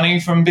taking money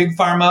from big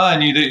pharma,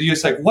 and you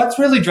just like, what's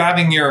really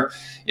driving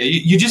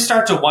you just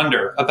start to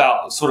wonder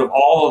about sort of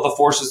all of the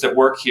forces that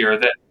work here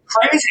that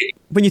crazy.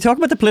 When you talk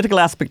about the political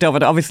aspect of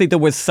it, obviously there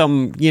was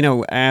some,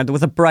 there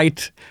was a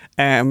bright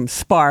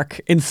spark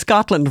in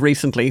Scotland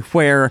recently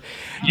where,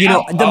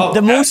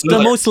 the most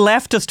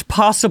leftist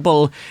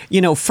possible,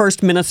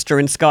 First Minister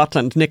in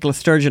Scotland, Nicola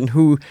Sturgeon,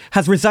 who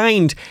has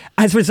resigned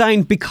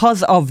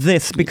because of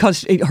this,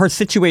 because her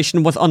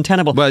situation was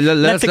untenable. Well,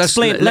 let's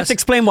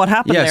explain what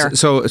happened there. Yes,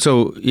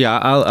 so yeah,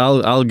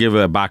 I'll give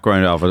a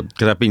background of it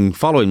because I've been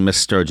following Miss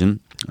Sturgeon.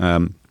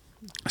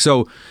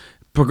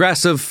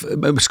 Progressive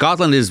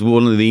Scotland is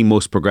one of the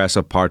most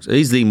progressive parts.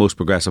 Is the most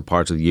progressive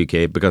parts of the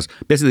UK because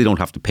basically they don't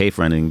have to pay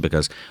for anything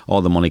because all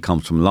the money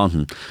comes from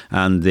London,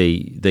 and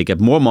they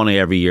get more money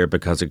every year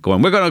because we're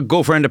going to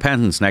go for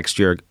independence next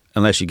year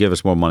unless you give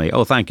us more money.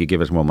 Oh, thank you, give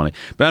us more money.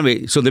 But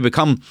anyway, so they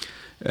become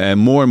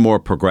more and more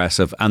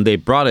progressive, and they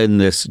brought in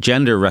this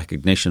gender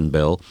recognition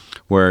bill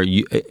where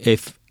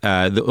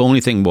the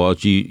only thing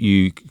was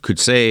you could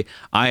say,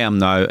 I am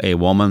now a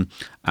woman,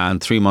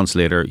 and 3 months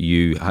later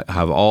you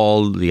have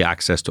all the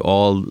access to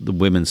all the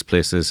women's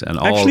places and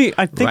all. Actually,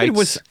 I think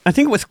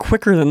it was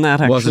quicker than that.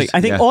 Actually,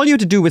 I think all you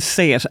had to do was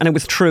say it, and it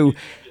was true.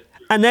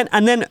 And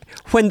then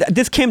when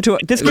this came to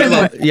the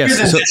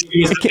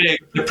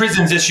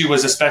prisons issue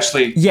was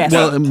especially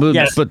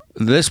but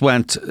this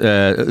went.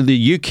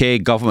 The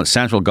UK government,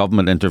 central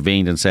government,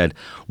 intervened and said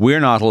we're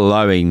not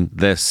allowing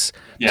this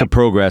to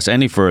progress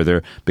any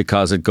further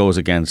because it goes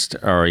against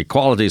our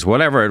equalities,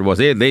 whatever it was.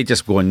 They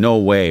just go no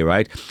way,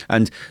 right?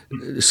 And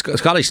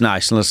Scottish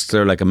nationalists,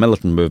 they're like a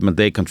militant movement.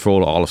 They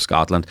control all of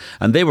Scotland,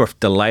 and they were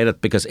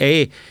delighted because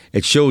it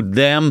showed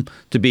them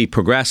to be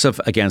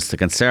progressive against the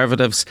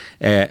Conservatives,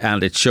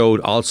 and it showed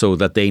also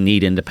that they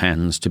need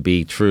independence to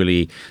be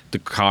truly to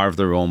carve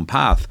their own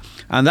path.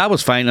 And that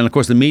was fine. And of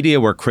course, the media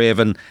were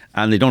craven,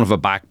 and they don't have a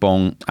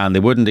backbone, and they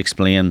wouldn't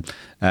explain.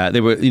 They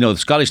were, the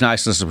Scottish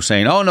nationalists were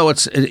saying, "Oh no,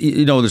 it's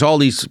there's all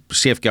these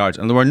safeguards,"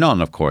 and there were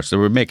none. Of course, they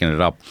were making it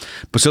up.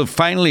 But so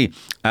finally,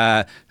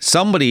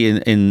 somebody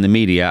in the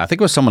media, I think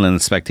it was someone in the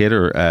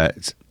Spectator,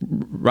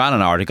 ran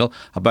an article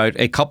about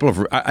a couple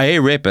of a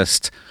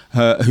rapist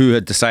who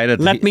had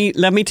decided. Let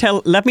me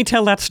tell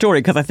that story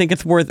because I think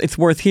it's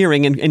worth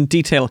hearing in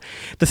detail.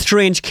 The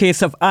strange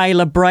case of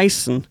Isla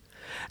Bryson.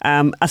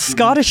 A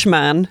Scottish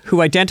man who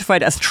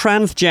identified as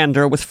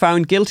transgender was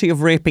found guilty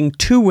of raping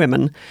 2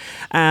 women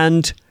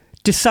and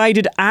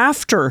decided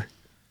after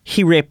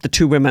he raped the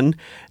 2 women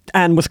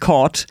and was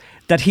caught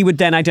that he would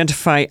then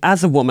identify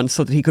as a woman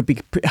so that he could be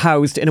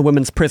housed in a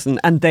women's prison.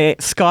 And the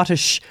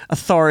Scottish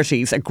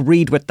authorities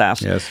agreed with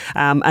that. Yes.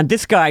 And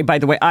this guy, by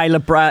the way, Isla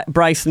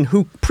Bryson,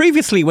 who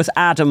previously was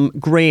Adam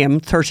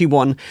Graham,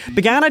 31,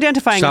 began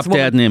identifying as a woman.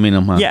 Stop dead naming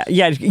him, huh?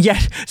 Yeah.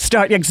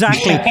 Start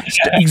exactly.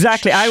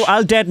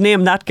 I'll dead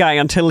name that guy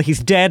until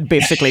he's dead,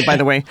 basically, by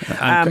the way.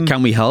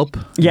 Can we help?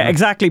 Yeah,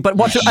 exactly. But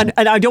and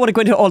I don't want to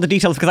go into all the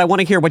details because I want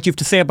to hear what you have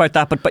to say about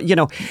that. But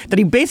that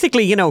he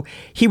basically,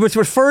 he was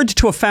referred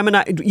to a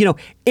feminine,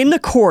 in the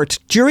court,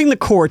 during the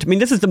court, I mean,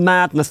 this is the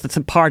madness that's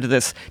a part of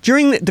this.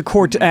 During the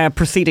court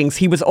proceedings,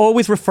 he was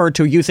always referred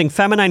to using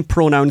feminine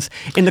pronouns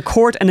in the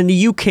court and in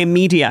the UK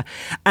media.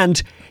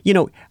 And,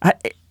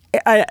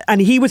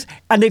 and he was,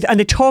 and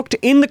they talked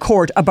in the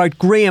court about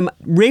Graham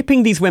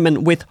raping these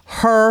women with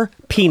her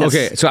penis.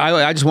 Okay, so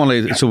I just want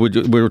to. So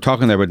we were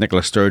talking there about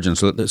Nicola Sturgeon.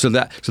 So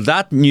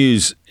that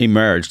news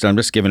emerged. I'm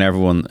just giving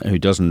everyone who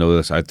doesn't know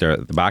this out there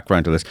the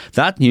background to this.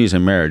 That news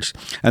emerged,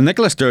 and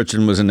Nicola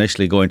Sturgeon was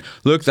initially going,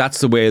 "Look, that's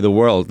the way of the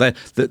world."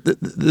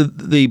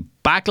 The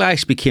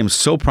backlash became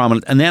so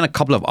prominent, and then a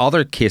couple of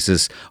other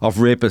cases of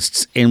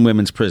rapists in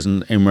women's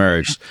prison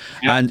emerged,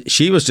 and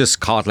she was just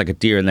caught like a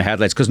deer in the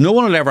headlights because no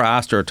one had ever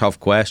asked her a tough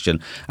question,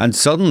 and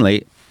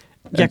suddenly.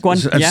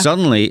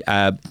 Suddenly,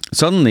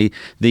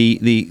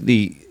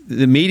 the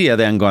media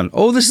then gone,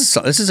 oh, this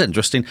is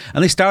interesting,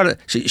 and they started.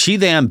 She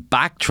then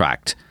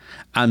backtracked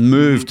and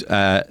moved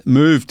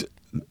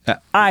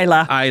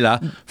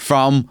Isla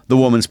from the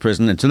women's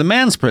prison into the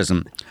men's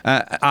prison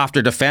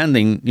after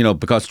defending,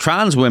 because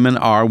trans women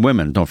are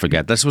women. Don't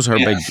forget, this was her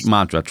big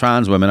mantra: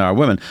 trans women are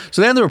women.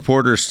 So then the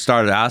reporters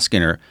started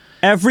asking her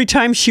every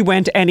time she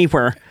went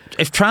anywhere,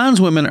 if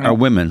trans women are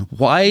women,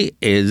 why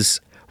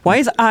is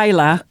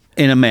Isla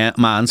in a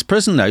man's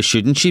prison now?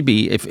 Shouldn't she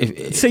be?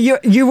 So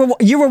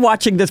you were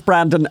watching this,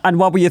 Brandon, and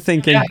what were you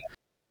thinking? Yeah.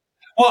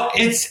 Well,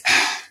 it's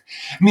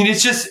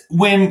just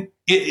when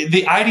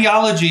the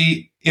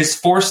ideology is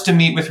forced to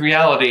meet with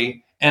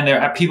reality, and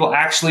there are people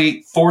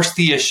actually force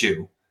the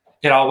issue,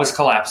 it always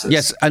collapses.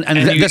 Yes, and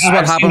this is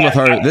what happened with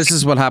her. This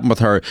is what happened with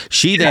her.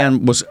 She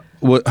then was.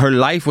 Her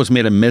life was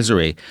made a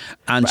misery,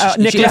 and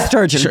Nicola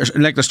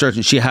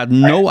Sturgeon. She had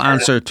no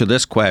answer to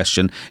this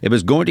question. It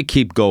was going to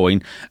keep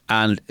going,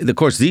 and of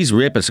course, these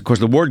rapists. Of course,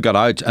 the word got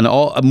out, and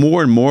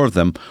more and more of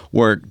them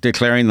were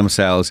declaring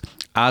themselves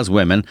as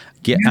women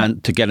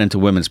and to get into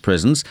women's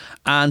prisons.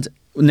 And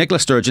Nicola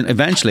Sturgeon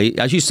eventually,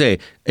 as you say,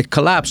 it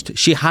collapsed.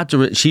 She had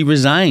to. She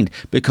resigned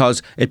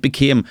because it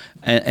became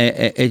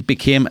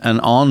an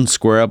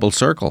unsquareable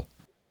circle.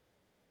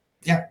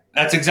 Yeah,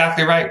 that's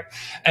exactly right.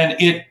 And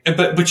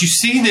but you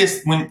see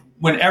this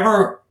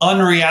whenever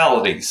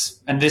unrealities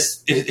and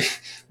this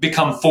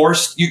become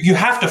forced, you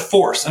have to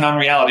force an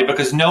unreality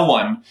because no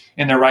one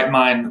in their right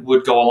mind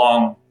would go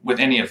along with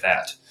any of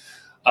that.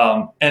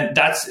 And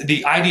that's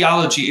the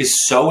ideology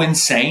is so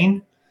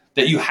insane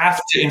that you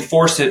have to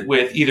enforce it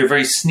with either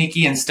very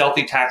sneaky and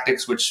stealthy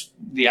tactics, which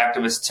the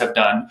activists have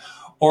done,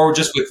 or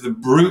just with the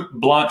brute,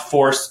 blunt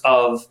force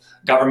of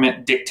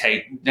government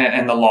dictate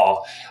and the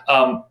law.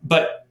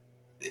 But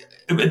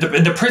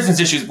the prisons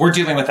issues, we're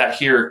dealing with that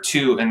here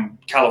too in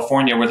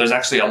California, where there's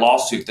actually a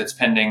lawsuit that's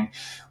pending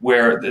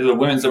where the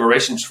Women's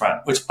Liberations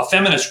Front, which a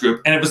feminist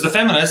group, and it was the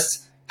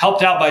feminists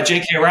helped out by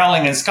J.K.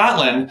 Rowling in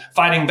Scotland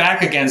fighting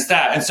back against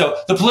that. And so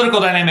the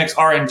political dynamics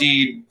are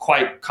indeed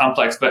quite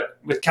complex. But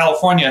with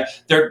California,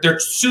 they're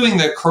suing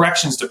the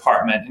corrections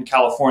department in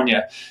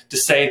California to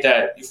say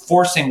that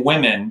forcing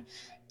women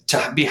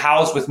to be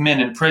housed with men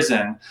in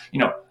prison,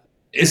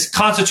 is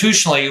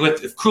constitutionally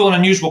with cruel and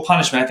unusual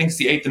punishment. I think it's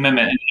the 8th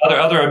Amendment and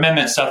other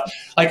amendment stuff.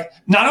 Like,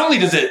 not only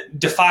does it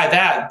defy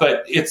that,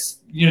 but it's,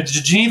 the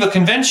Geneva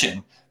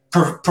Convention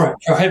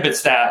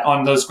prohibits that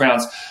on those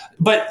grounds.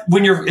 But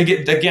when you're,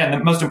 again,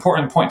 the most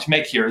important point to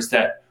make here is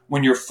that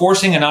when you're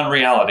forcing an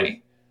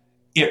unreality,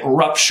 it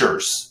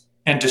ruptures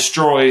and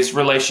destroys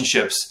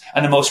relationships.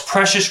 And the most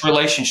precious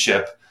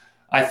relationship,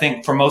 I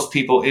think, for most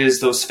people is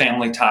those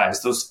family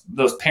ties,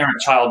 those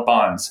parent-child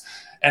bonds.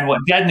 And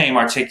what Dead Name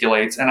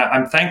articulates, and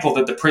I'm thankful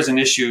that the prison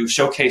issue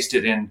showcased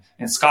it in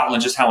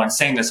Scotland, just how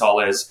insane this all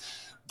is.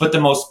 But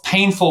the most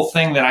painful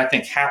thing that I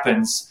think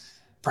happens,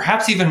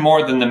 perhaps even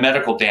more than the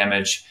medical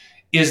damage,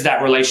 is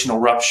that relational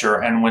rupture.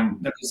 And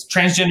because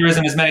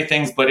transgenderism is many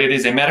things, but it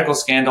is a medical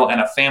scandal and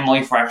a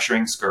family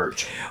fracturing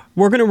scourge.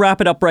 We're going to wrap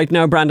it up right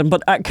now, Brandon,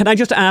 but can I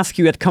just ask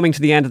you, at coming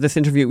to the end of this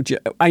interview,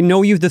 I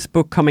know you've this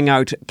book coming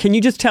out. Can you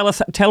just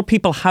tell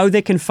people how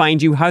they can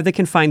find you, how they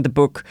can find the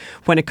book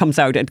when it comes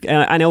out?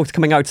 I know it's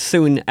coming out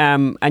soon,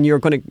 and you're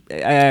going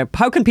to.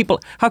 How can people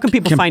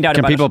find out about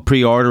it? Can people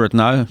pre-order it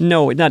now?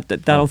 No, that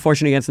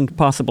unfortunately isn't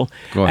possible.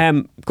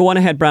 Go on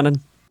ahead, Brandon.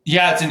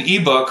 Yeah, it's an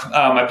ebook.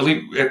 I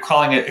believe we're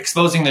calling it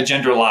 "Exposing the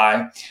Gender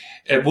Lie."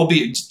 It will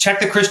be check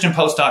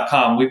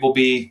thechristianpost.com. We will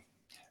be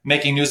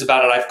making news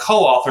about it. I've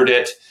co-authored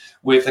it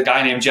with a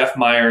guy named Jeff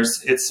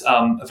Myers. It's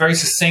a very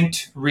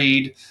succinct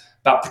read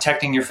about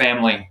protecting your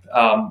family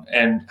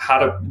and how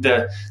to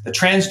the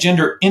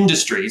transgender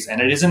industries,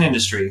 and it is an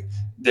industry.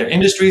 The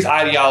industry's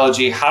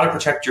ideology, how to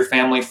protect your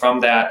family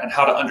from that, and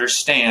how to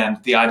understand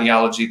the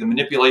ideology, the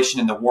manipulation,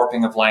 and the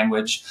warping of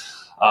language.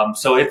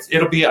 So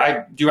it'll be,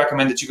 I do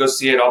recommend that you go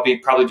see it. I'll be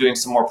probably doing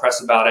some more press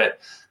about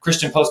it.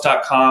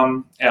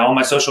 ChristianPost.com and on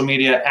my social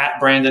media at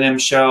Brandon M.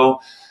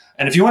 Show.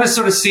 And if you want to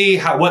sort of see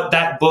what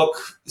that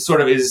book sort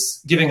of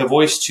is giving a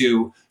voice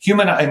to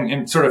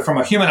and sort of from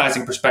a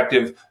humanizing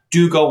perspective,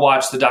 do go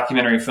watch the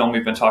documentary film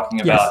we've been talking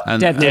about.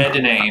 Yes, Dead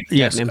Name.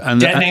 Yes.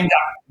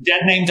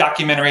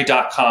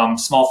 Deadnamedocumentary.com.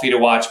 Small fee to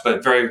watch,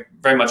 but very,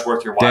 very much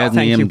worth your while.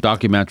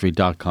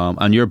 Deadnamedocumentary.com.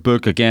 And your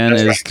book again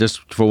is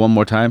just for one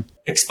more time?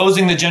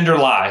 Exposing the Gender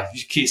Lie.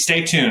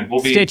 Stay tuned.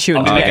 Stay tuned.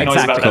 I'll be making noise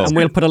exactly. about that. And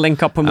we'll put a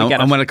link up when we get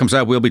it. And when it comes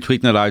out, we'll be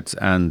tweeting it out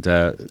and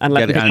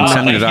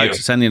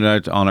sending it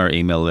out on our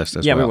email list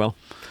as well. Yeah, we will.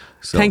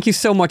 So. Thank you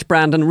so much,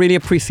 Brandon. Really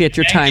appreciate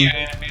your time.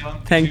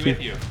 Thank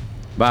you.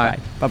 Bye.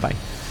 Bye.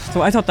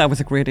 So I thought that was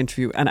a great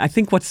interview, and I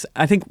think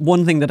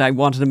one thing that I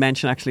wanted to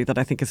mention actually that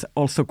I think is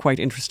also quite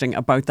interesting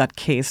about that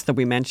case that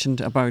we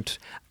mentioned about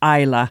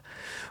Isla,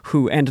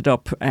 who ended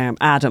up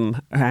Adam,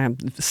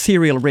 the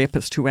serial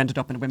rapist who ended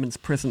up in a women's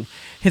prison.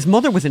 His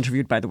mother was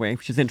interviewed, by the way,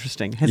 which is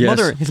interesting. His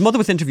mother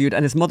was interviewed,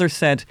 and his mother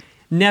said,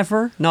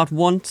 never, not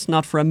once,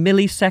 not for a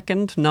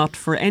millisecond, not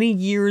for any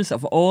years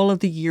of all of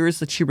the years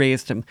that she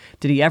raised him,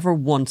 did he ever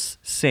once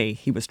say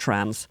he was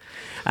trans.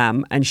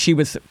 And she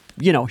was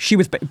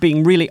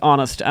being really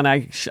honest, and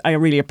I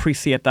really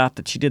appreciate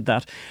that she did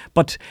that.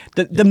 But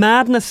the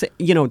madness,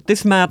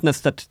 this madness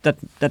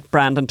that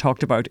Brandon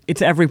talked about,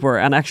 it's everywhere.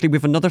 And actually, we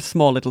have another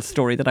small little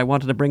story that I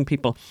wanted to bring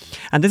people,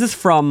 and this is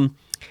from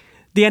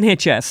the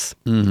NHS.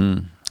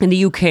 Mm-hmm. In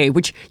the UK,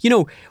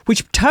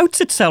 which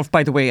touts itself,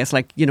 by the way, as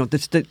like,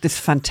 this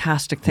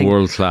fantastic thing.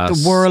 World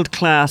class. The world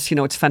class,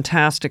 it's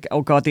fantastic.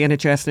 Oh God, the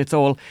NHS, and it's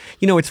all,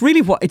 it's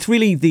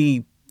really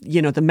the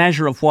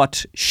measure of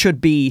what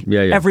should be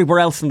everywhere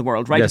else in the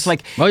world, right? Yes. It's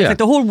like, it's like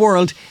the whole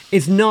world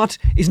is no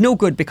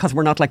good because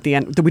we're not like we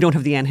don't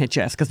have the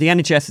NHS, because the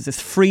NHS is this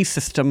free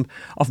system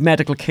of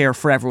medical care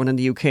for everyone in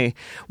the UK.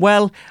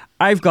 Well,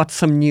 I've got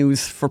some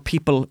news for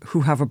people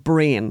who have a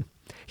brain.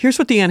 Here's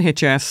what the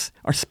NHS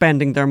are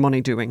spending their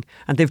money doing.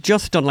 And they've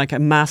just done like a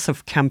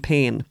massive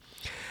campaign.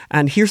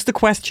 And here's the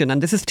question,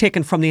 and this is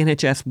taken from the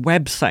NHS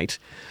website.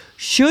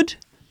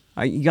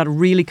 You got to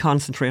really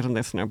concentrate on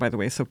this now, by the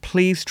way. So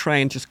please try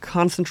and just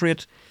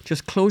concentrate.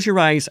 Just close your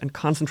eyes and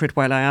concentrate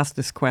while I ask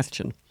this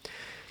question,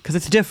 because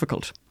it's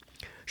difficult.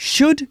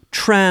 Should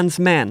trans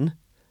men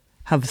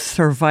have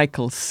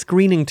cervical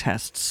screening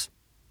tests?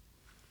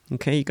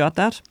 Okay, you got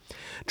that?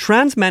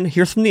 Trans men,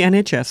 here's from the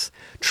NHS,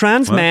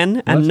 trans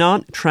men and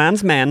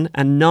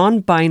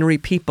non-binary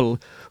people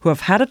who have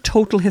had a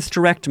total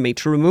hysterectomy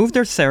to remove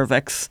their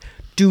cervix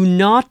do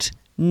not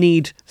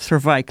need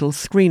cervical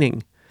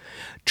screening.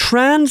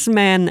 Trans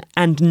men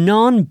and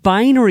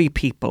non-binary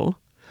people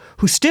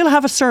who still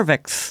have a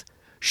cervix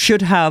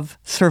should have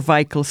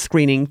cervical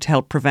screening to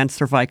help prevent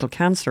cervical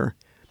cancer.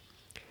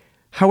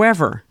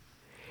 However,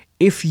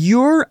 if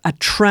you're a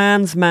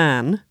trans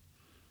woman,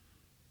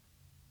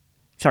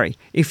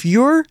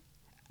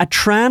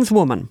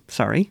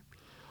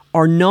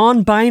 or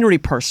non-binary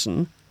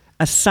person,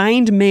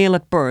 assigned male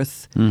at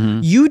birth,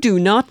 you do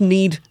not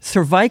need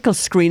cervical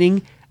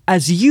screening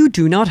as you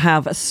do not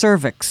have a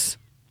cervix.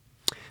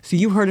 So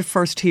you heard it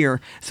first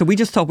here. So we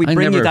just thought we'd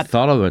bring you that. I never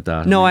thought about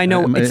that. No, I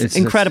know. It's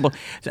incredible.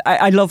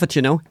 I love it,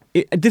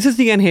 this is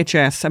the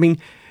NHS. I mean,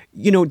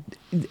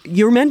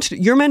 you're meant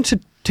to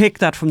take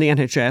that from the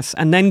NHS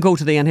and then go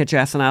to the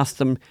NHS and ask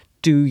them,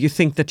 do you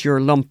think that your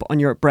lump on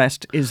your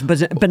breast is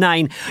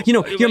benign?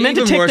 You're meant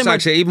to take them out.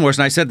 Actually, even worse,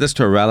 and I said this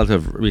to a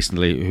relative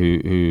recently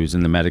who's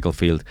in the medical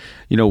field.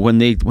 When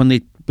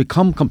they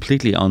become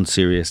completely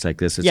unserious like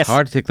this, it's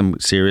hard to take them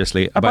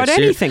seriously about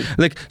anything.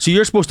 So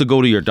you're supposed to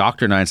go to your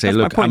doctor now and say,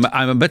 look, I'm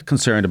a bit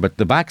concerned about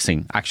the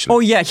vaccine, actually. Oh,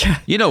 yeah.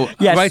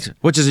 Yes. Right?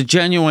 Which is a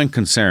genuine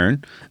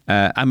concern.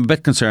 I'm a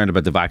bit concerned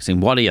about the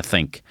vaccine. What do you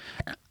think?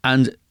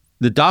 And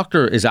the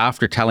doctor is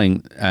after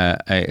telling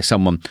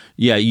someone,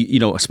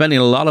 spending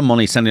a lot of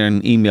money sending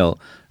an email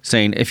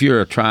saying, if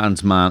you're a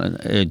trans man,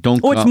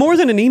 don't. Oh, it's more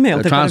than an email.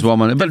 A trans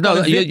woman, but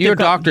no, your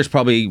doctor's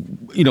probably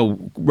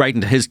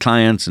writing to his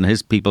clients and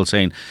his people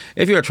saying,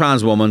 if you're a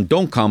trans woman,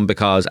 don't come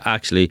because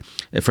actually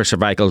for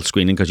cervical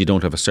screening because you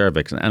don't have a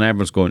cervix, and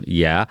everyone's going,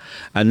 yeah,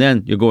 and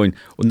then you're going,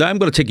 well, now I'm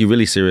going to take you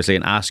really seriously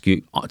and ask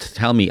you to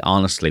tell me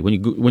honestly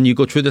when you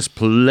go through this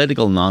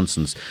political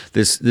nonsense,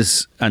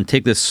 this and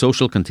take this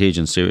social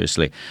contagion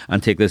seriously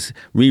and take this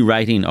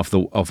rewriting of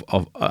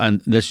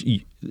and this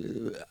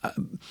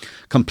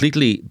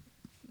completely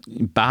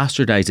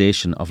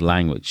bastardization of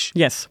language.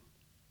 Yes.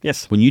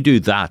 When you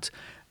do that,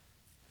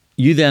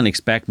 you then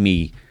expect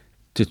me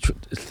to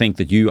think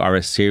that you are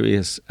a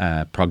serious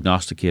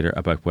prognosticator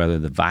about whether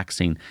the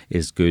vaccine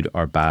is good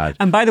or bad.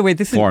 And by the way,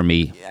 this for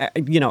me,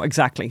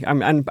 exactly.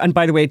 And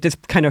by the way, this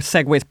kind of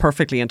segues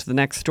perfectly into the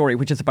next story,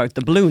 which is about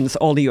the balloons,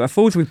 all the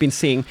UFOs we've been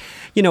seeing.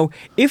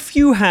 If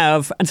you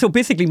have, and so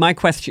basically, my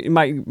question,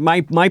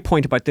 my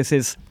point about this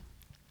is,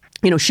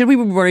 should we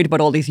be worried about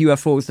all these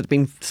UFOs that have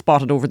been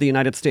spotted over the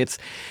United States?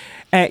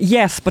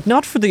 Yes, but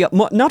not for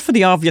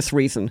the obvious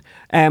reason.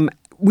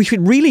 We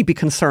should really be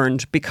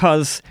concerned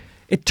because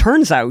it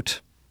turns out,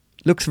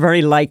 looks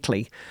very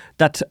likely,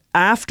 that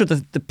after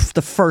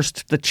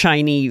the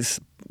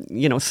Chinese,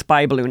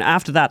 spy balloon,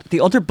 after that,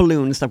 the other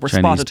balloons that were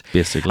spotted,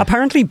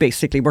 apparently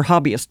basically were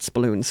hobbyists'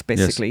 balloons,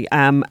 basically.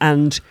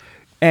 Yes.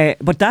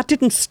 But that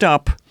didn't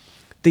stop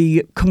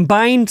the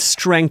combined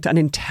strength and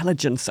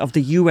intelligence of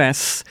the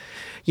US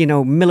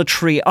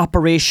military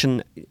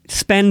operation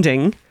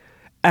spending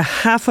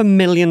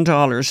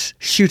 $500,000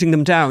 shooting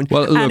them down.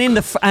 Well,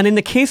 and in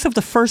the case of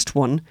the first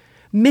one,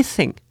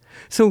 missing.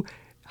 So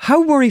How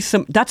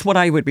worrisome. That's what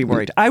I would be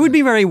worried. I would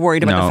be very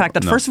worried about the fact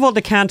that, first of all,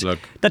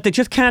 that they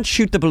just can't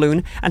shoot the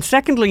balloon. And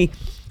secondly,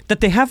 that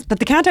they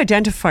can't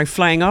identify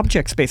flying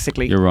objects,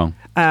 basically. You're wrong.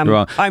 You're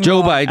wrong. I'm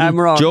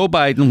wrong. Joe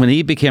Biden, when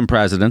he became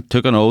president,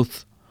 took an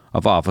oath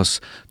of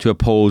office to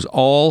oppose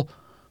all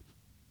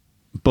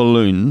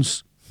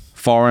balloons,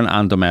 foreign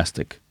and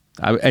domestic.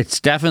 It's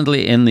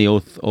definitely in the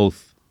oath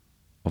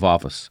of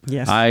office.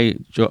 Yes. I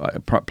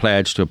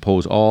pledge to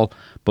oppose all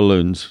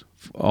balloons,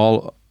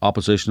 all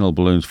oppositional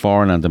balloons,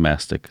 foreign and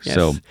domestic. Yes.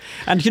 So,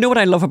 and you know what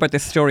I love about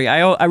this story?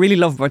 I really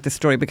love about this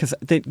story because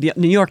the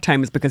New York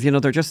Times, because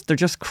they're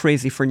just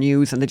crazy for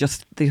news, and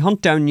they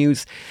hunt down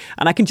news,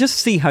 and I can just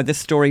see how this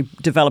story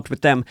developed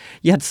with them.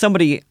 You had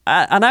somebody,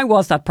 and I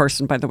was that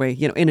person, by the way,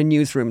 in a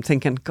newsroom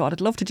thinking, God,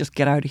 I'd love to just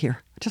get out of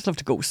here. I'd just love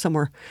to go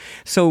somewhere.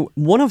 So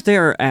one of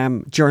their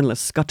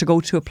journalists got to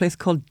go to a place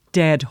called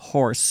Dead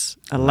Horse,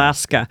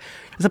 Alaska.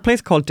 There's a place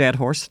called Dead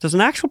Horse. There's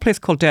an actual place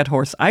called Dead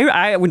Horse.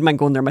 I wouldn't mind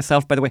going there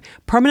myself, by the way.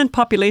 Permanent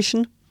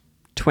population,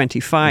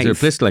 25. is there a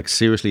place like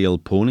Seriously Ill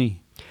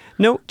Pony?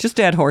 No, just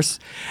Dead Horse.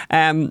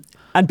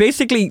 And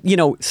basically,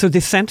 so they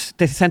sent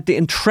the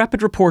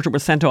intrepid reporter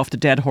was sent off to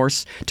Dead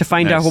Horse to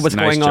find out what was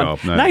going on.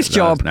 Nice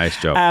job.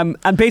 And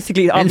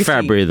basically, in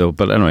February though,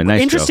 but anyway, nice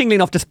job. Interestingly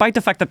enough, despite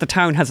the fact that the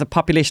town has a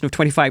population of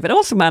 25, it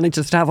also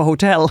manages to have a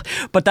hotel,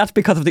 but that's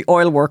because of the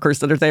oil workers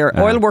that are there.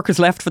 Oil workers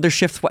left for their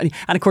shifts, and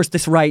of course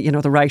this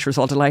the writer's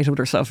all delighted with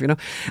herself, Yes.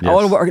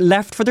 Oil workers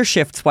left for their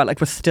shifts while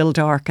it was still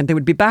dark, and they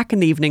would be back in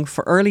the evening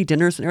for early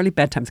dinners and early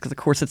bedtimes because of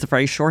course it's a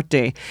very short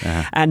day.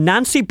 And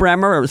Nancy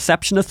Bremer, a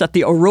receptionist at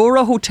the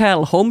Aurora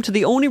Hotel, home to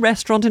the only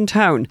restaurant in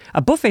town,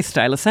 a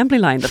buffet-style assembly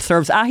line that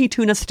serves ahi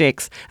tuna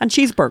steaks and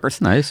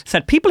cheeseburgers. Nice.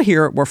 Said people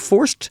here were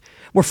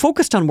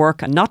focused on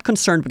work and not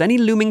concerned with any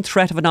looming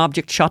threat of an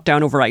object shot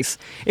down over ice.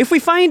 If we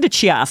find it,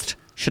 she asked,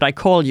 should I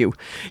call you?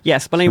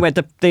 Yes, but anyway,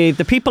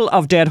 the people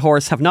of Dead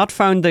Horse have not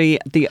found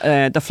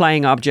the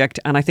flying object,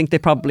 and I think they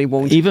probably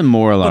won't. Even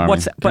more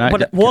alarming.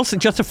 But also,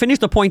 just to finish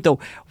the point though,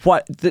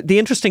 what the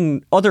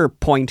interesting other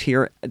point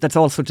here that's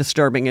also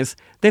disturbing is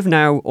they've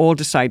now all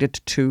decided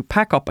to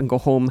pack up and go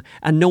home,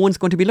 and no one's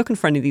going to be looking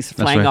for any of these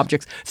flying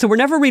objects. So we're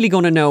never really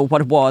going to know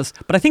what it was.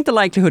 But I think the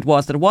likelihood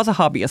was that it was a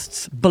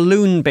hobbyist's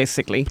balloon,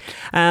 basically.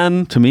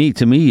 To me,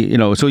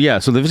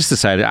 so they've just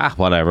decided,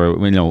 whatever,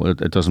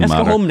 it doesn't matter.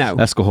 Let's go home now.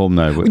 Let's go home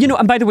now.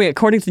 And by the way,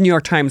 according to the New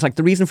York Times,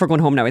 the reason for going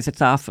home now is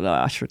it's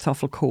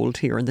awful cold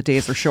here and the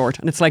days are short.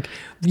 And it's like,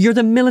 you're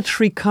the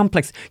military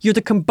complex. You're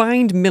the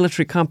combined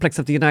military complex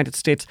of the United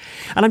States.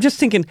 And I'm just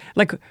thinking,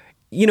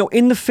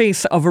 in the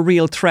face of a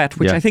real threat,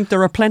 which I think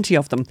there are plenty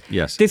of them.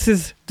 Yes. This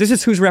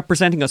is who's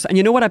representing us. And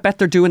you know what I bet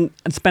they're doing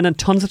and spending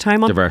tons of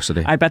time on?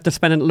 Diversity. I bet they're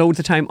spending loads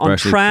of time on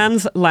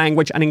trans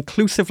language and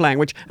inclusive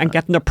language and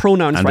getting their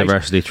pronouns and right.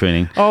 diversity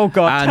training. Oh,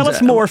 God. Tell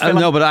us more, Phil.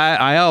 No, but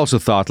I also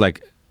thought,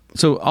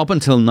 so up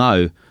until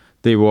now,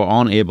 they were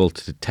unable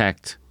to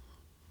detect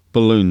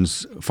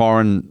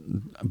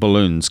foreign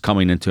balloons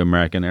coming into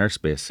American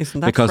airspace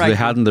because they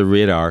hadn't the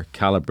radar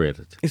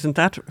calibrated. Isn't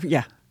that,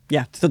 yeah.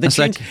 Yeah, so they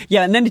changed.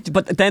 And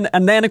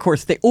then of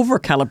course they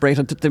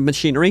over-calibrated the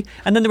machinery,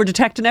 and then they were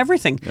detecting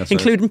everything,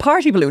 including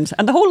party balloons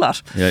and the whole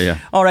lot. Yeah.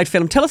 All right,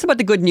 Phil, tell us about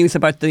the good news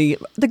about the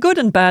good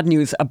and bad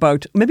news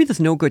about. Maybe there's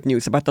no good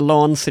news about the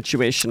lawn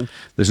situation.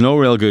 There's no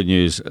real good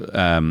news,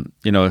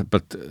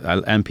 But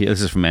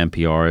this is from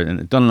NPR,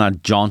 and done in a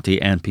jaunty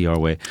NPR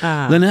way.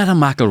 Lynetta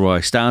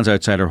McElroy stands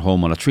outside her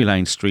home on a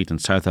tree-lined street in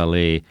South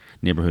LA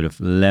neighbourhood of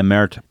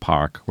Leimert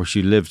Park, where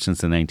she lived since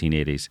the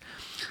 1980s.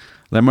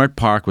 Leimert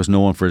Park was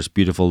known for its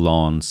beautiful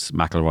lawns,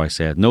 McElroy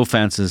said. No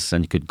fences,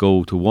 and you could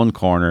go to one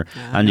corner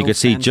and you could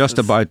see just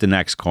about the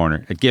next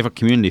corner. It gave a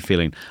community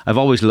feeling. I've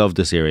always loved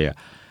this area.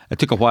 It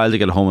took a while to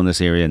get home in this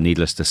area,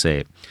 needless to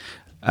say.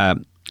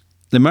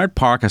 Leimert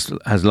Park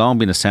has long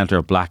been a centre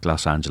of Black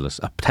Los Angeles,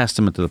 a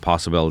testament to the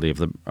possibility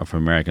of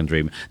American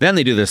dream. Then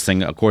they do this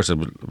thing, of course it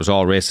was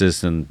all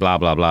racist and blah,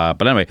 blah, blah.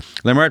 But anyway,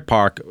 Leimert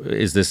Park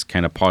is this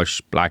kind of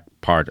posh black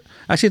part.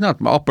 Actually, it's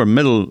not upper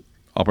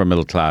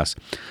middle class.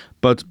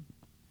 But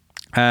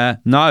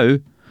now,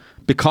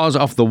 because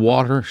of the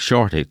water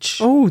shortage.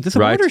 Oh, there's a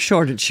water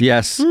shortage.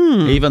 Yes,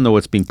 even though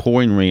it's been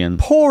pouring rain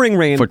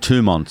for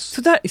 2 months.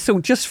 So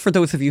just for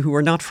those of you who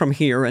are not from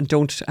here and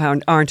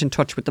aren't in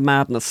touch with the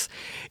madness,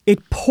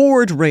 it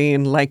poured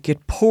rain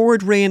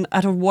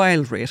at a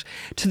wild rate,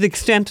 to the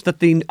extent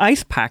that the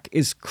ice pack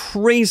is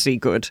crazy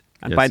good.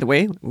 And by the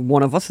way,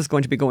 one of us is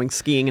going to be going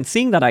skiing and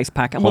seeing that ice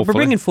pack. And we'll be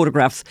bringing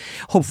photographs,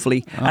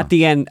 hopefully, at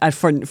the end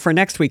for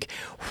next week.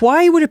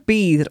 Why would it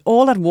be that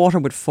all that water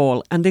would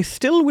fall and they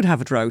still would have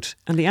a drought?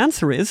 And the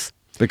answer is...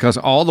 Because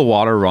all the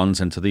water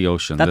runs into the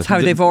ocean. That's how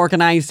they've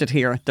organised it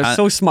here. They're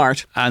so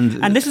smart.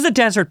 And this is a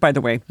desert, by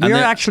the way. We're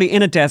actually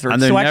in a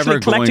desert. So actually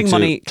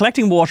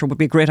collecting water would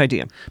be a great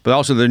idea. But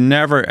also they're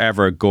never,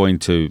 ever going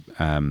to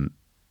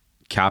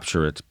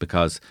capture it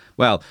because,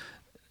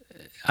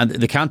 and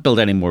they can't build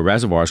any more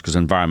reservoirs because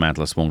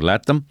environmentalists won't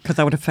let them. Because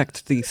that would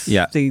affect the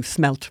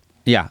smelt.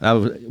 Yeah.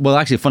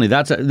 Actually, funny.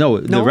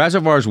 The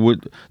reservoirs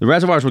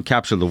would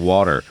capture the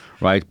water,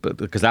 right? But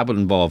because that would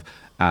involve,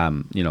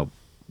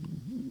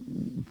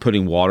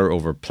 putting water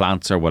over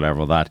plants or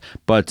whatever that.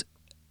 But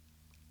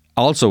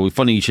also,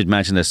 funny you should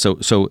mention this.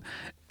 So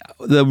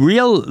the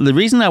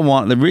reason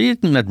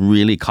that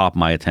really caught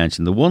my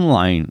attention, the one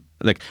line,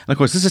 like, and of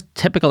course, this is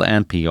typical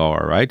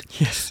NPR, right?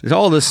 Yes. There's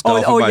all this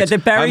stuff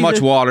about how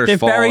much water is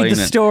falling. They buried the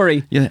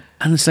story. Yeah,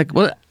 and it's like,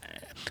 well,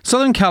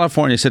 Southern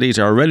California cities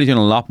are already doing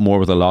a lot more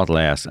with a lot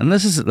less. And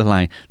this is the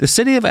line. The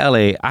city of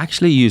LA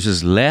actually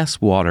uses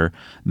less water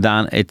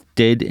than it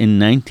did in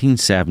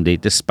 1970,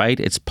 despite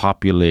its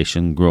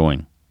population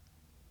growing.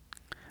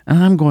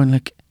 And I'm going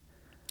like,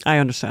 I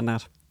understand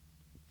that.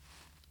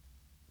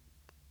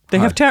 They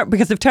have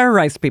because they've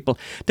terrorized people.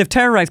 They've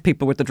terrorized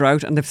people with the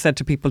drought, and they've said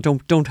to people,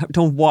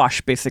 don't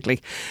wash,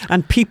 basically.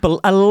 And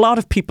a lot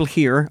of people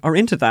here are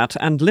into that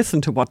and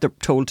listen to what they're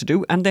told to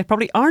do, and they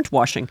probably aren't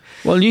washing.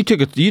 Well, you took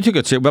it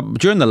serious. But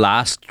during the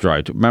last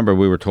drought, remember,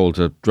 we were told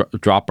to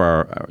drop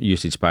our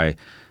usage by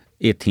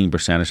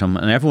 18% or something,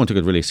 and everyone took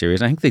it really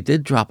serious. I think they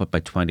did drop it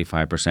by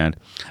 25%,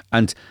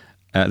 and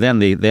then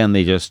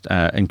they just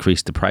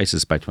increased the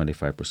prices by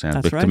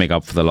 25% to make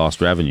up for the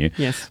lost revenue.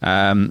 Yes.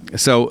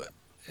 So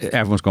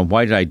everyone's going,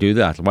 why did I do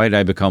that? Why did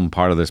I become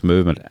part of this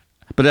movement?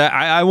 But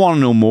I want to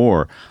know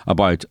more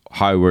about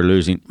how we're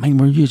losing. I mean,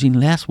 we're using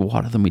less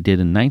water than we did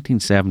in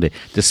 1970,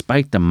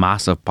 despite the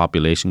massive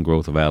population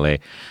growth of LA.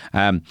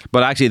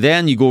 But actually,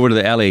 then you go over to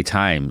the LA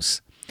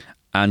Times,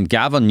 and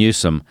Gavin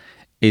Newsom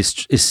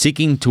is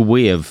seeking to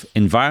waive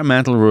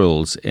environmental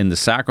rules in the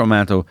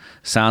Sacramento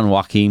San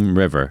Joaquin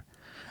River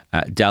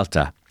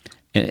Delta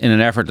in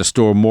an effort to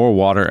store more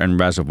water in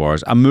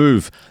reservoirs, a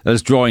move that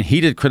is drawing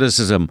heated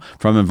criticism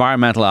from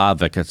environmental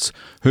advocates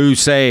who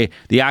say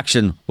the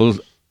action will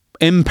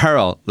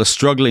imperil the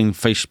struggling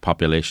fish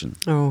population.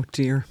 Oh,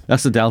 dear.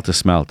 That's the Delta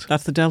smelt.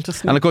 That's the Delta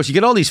smelt. And of course, you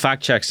get all these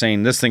fact checks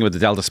saying this thing with the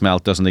Delta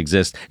smelt doesn't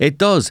exist. It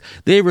does.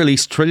 They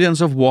release trillions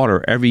of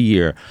water every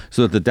year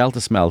so that the Delta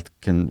smelt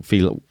can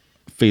feel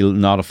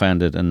not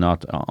offended and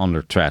not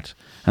under threat.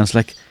 And it's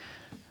like,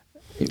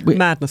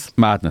 Madness.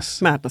 But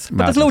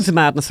there's loads of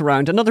madness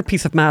around. Another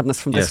piece of madness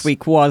from this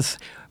week was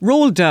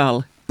Roald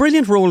Dahl,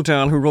 brilliant Roald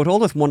Dahl, who wrote all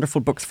those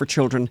wonderful books for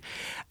children,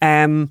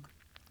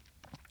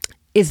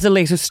 is the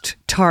latest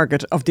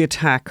target of the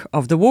attack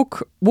of the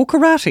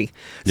wokerati.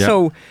 Yeah.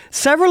 So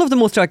several of the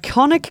most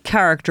iconic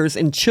characters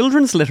in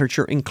children's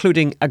literature,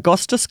 including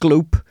Augustus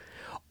Gloop,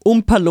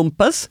 Oompa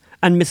Loompas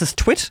and Mrs.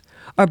 Twit,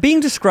 are being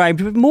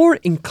described with more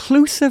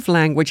inclusive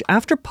language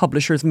after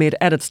publishers made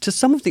edits to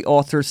some of the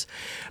authors'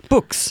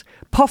 books.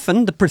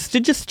 Puffin, the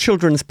prestigious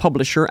children's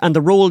publisher, and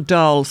the Roald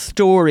Dahl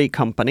Story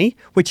Company,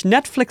 which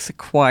Netflix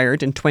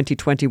acquired in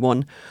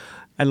 2021,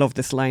 I love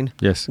this line,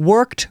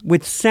 worked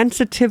with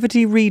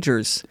sensitivity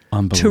readers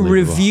to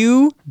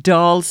review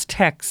Dahl's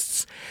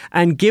texts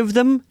and give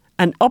them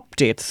an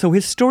update so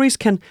his stories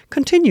can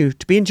continue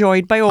to be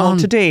enjoyed by all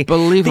today.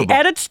 The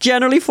edits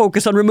generally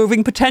focus on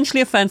removing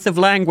potentially offensive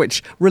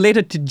language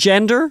related to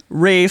gender,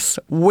 race,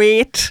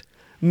 weight,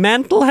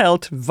 mental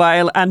health,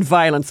 and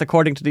violence,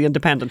 according to The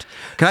Independent.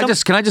 Can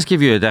I just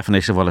give you a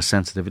definition of what a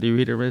sensitivity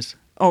reader is?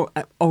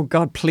 Oh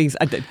God, please.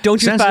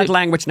 Don't use bad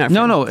language now.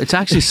 No, it's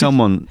actually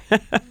someone,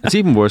 it's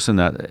even worse than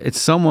that.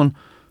 It's someone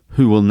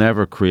who will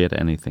never create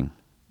anything.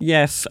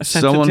 Yes, a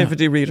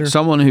sensitivity reader.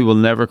 Someone who will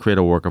never create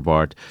a work of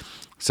art.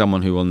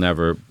 Someone who will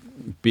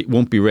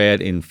won't be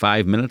read in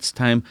 5 minutes'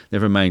 time,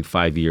 never mind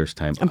 5 years'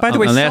 time. And by the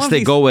way, unless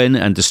they go in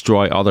and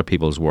destroy other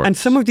people's work. And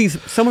some of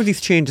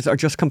these changes are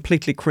just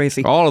completely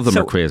crazy. All of them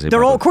are crazy.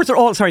 They're all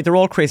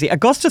crazy.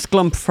 Augustus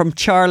Glump from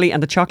Charlie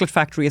and the Chocolate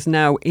Factory is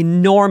now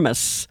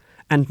enormous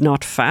and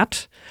not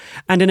fat.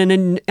 And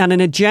in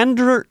a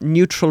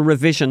gender-neutral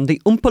revision,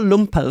 the Oompa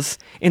Loompas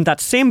in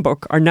that same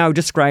book are now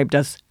described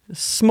as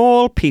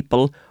small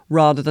people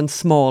rather than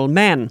small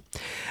men.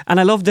 And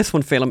I love this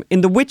one, Phelim.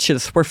 In The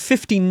Witches, where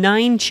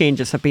 59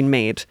 changes have been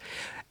made,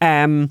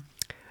 a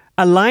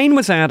line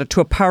was added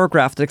to a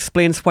paragraph that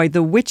explains why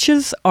the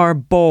witches are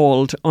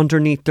bald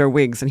underneath their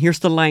wigs. And here's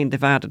the line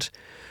they've added.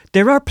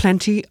 There are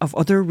plenty of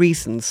other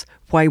reasons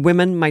why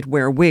women might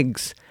wear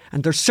wigs.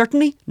 And there's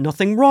certainly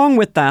nothing wrong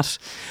with that.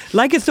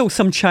 Like as though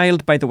some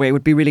child, by the way,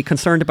 would be really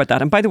concerned about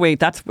that. And by the way,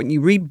 that's when you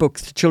read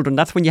books to children,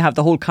 that's when you have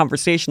the whole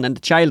conversation and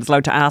the child is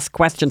allowed to ask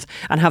questions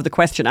and have the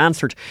question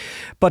answered.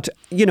 But,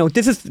 you know,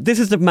 this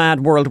is the mad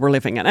world we're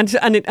living in. And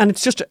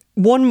it's just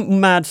one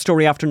mad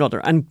story after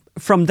another. And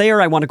from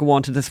there, I want to go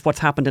on to what's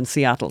happened in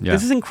Seattle. Yeah.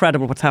 This is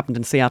incredible what's happened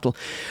in Seattle.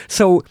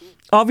 So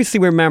obviously,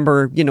 we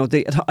remember, you know,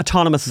 the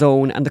autonomous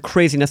zone and the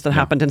craziness that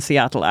happened in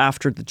Seattle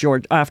after the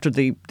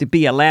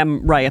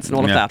BLM riots and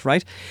all of that,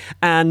 right?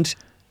 And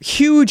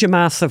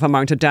massive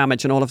amount of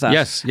damage and all of that.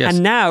 Yes.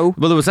 And now...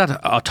 Well, there was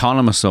that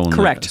autonomous zone.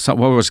 Correct. What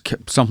was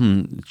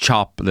something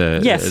CHOP? CHOP. I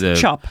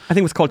think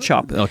it was called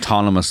CHOP.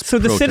 Autonomous So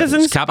the protest.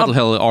 citizens... Capitol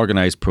Hill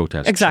organised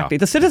protest. Exactly.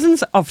 CHOP. The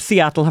citizens of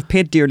Seattle have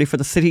paid dearly for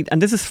the city,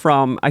 and this is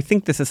from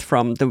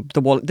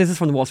the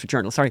Wall Street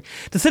Journal, sorry.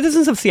 The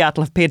citizens of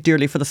Seattle have paid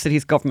dearly for the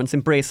city's government's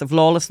embrace of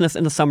lawlessness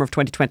in the summer of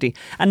 2020,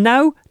 and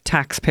now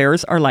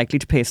taxpayers are likely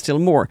to pay still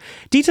more.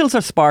 Details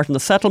are sparse in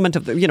the settlement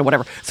of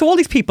whatever. So all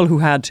these people who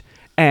had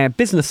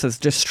businesses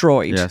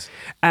destroyed,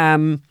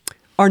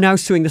 are now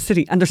suing the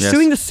city. And they're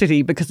suing the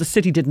city because the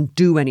city didn't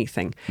do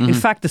anything. In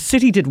fact, the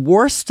city did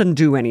worse than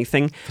do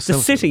anything. The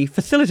city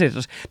facilitated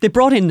it. They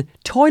brought in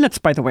toilets,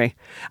 by the way,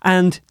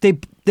 and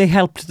they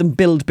helped them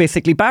build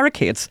basically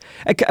barricades.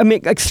 I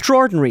mean,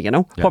 extraordinary,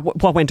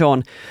 what went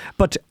on.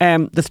 But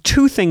there's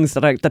two things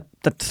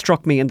that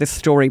struck me in this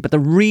story, but the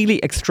really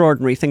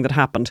extraordinary thing that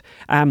happened.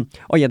 I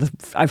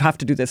have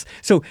to do this.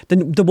 So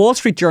the Wall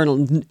Street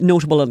Journal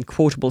notable and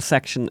quotable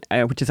section,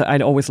 which is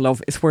I'd always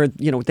love, is where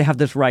they have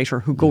this writer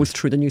who goes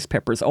through the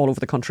newspapers all over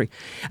the country,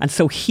 and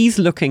so he's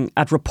looking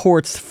at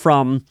reports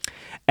from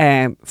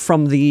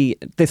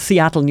the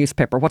Seattle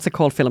newspaper. What's it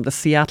called, Philip? The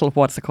Seattle,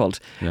 what's it called?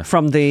 Yeah.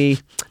 From the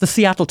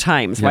Seattle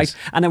Times, right?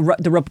 And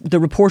the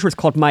reporter is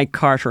called Mike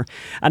Carter.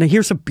 And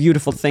here's a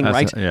beautiful thing,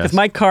 right? Because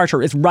Mike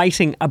Carter is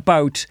writing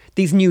about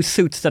these new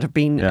suits that have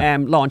been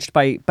launched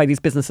by these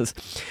businesses.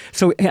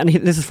 So, and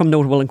this is from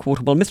Notable and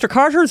Quotable. Mr.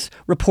 Carter's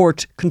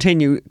report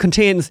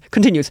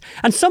continues,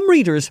 and some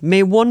readers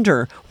may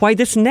wonder why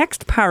this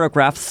next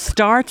paragraph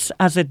starts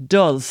as it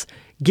does,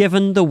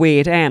 given the way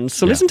it ends.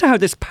 So listen to how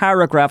this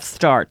paragraph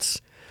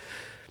starts.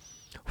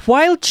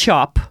 While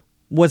CHOP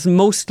was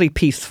mostly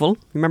peaceful,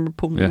 remember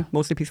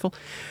mostly peaceful,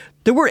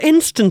 there were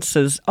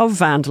instances of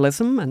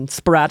vandalism and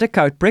sporadic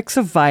outbreaks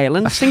of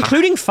violence,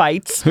 including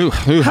fights. Who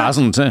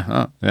hasn't?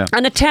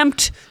 An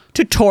attempt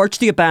to torch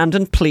the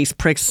abandoned police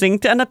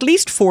precinct, and at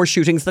least 4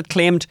 shootings that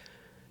claimed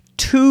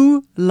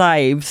 2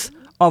 lives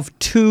of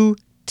 2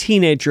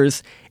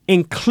 teenagers,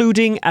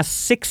 including a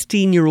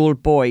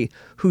 16-year-old boy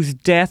whose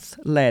death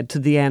led to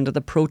the end of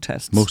the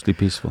protests. Mostly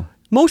peaceful.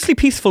 Mostly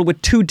peaceful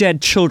with 2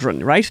 dead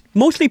children, right?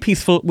 Mostly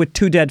peaceful with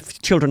 2 dead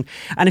children.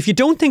 And if you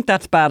don't think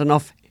that's bad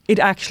enough, it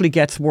actually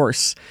gets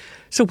worse.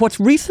 So what's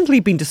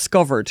recently been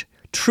discovered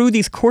through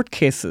these court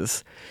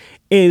cases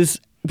is,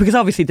 because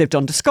obviously they've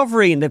done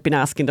discovery and they've been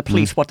asking the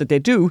police what did they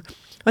do.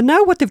 And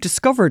now what they've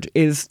discovered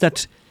is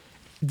that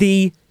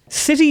the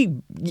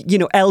city,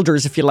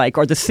 elders, if you like,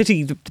 or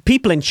the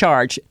people in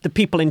charge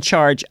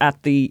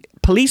at the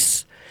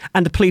police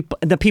and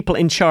the people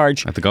in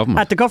charge at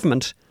the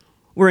government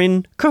were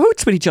in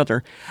cahoots with each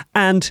other.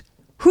 And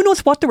who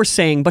knows what they were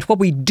saying, but what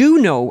we do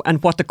know,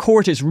 and what the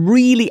court is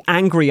really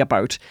angry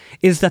about,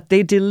 is that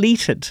they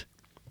deleted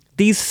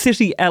these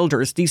city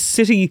elders, these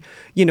city,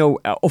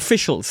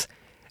 officials,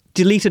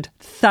 deleted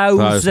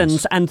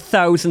thousands and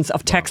thousands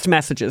of text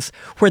messages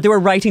where they were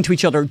writing to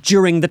each other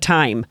during the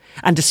time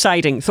and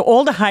deciding. So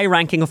all the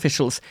high-ranking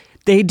officials,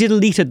 they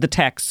deleted the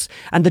texts.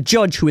 And the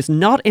judge, who is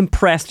not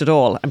impressed at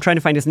all, I'm trying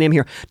to find his name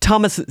here,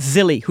 Thomas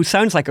Zilli, who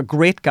sounds like a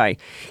great guy,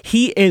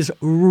 he is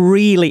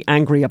really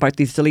angry about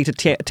these deleted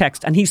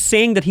texts. And he's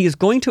saying that he is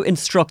going to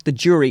instruct the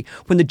jury,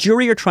 when the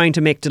jury are trying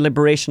to make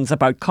deliberations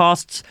about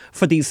costs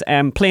for these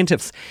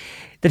plaintiffs,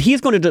 that he's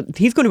going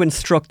to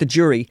instruct the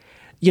jury,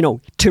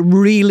 to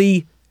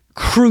really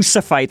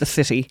crucify the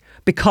city,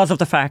 because of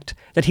the fact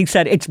that he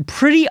said it's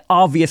pretty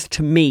obvious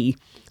to me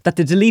that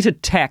the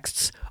deleted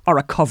texts are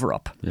a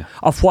cover-up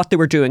of what they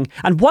were doing.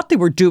 And what they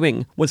were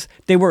doing was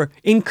they were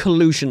in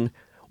collusion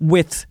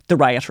with the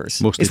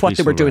rioters. Mostly is what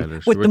they were doing.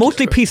 Rioters. With the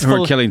mostly peaceful,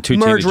 who were killing 2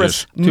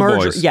 murderous,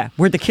 teenagers, 2 boys. Yeah,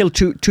 where they killed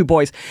two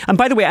boys. And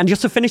by the way, and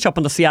just to finish up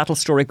on the Seattle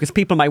story, because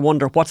people might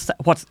wonder what's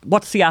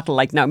Seattle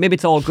like now. Maybe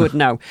it's all good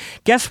now.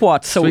 Guess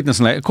what? So, sweetness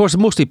and light. Of course,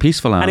 mostly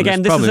peaceful. And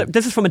again,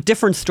 this is from a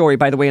different story,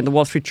 by the way, in the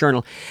Wall Street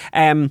Journal.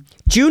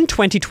 June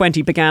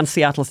 2020 began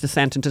Seattle's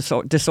descent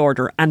into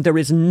disorder, and there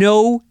is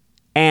no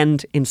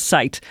end in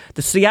sight.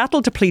 The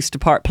Seattle Police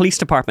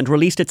Department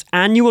released its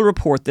annual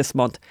report this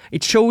month.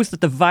 It shows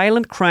that the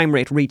violent crime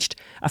rate reached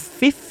a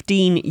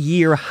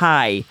 15-year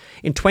high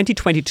in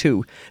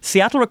 2022.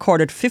 Seattle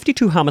recorded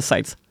 52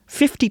 homicides.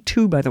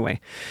 52, by the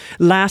way.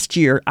 Last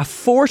year, a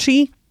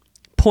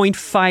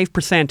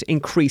 40.5%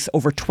 increase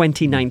over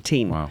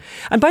 2019. Wow.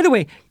 And by the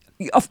way,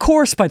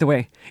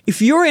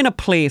 if you're in a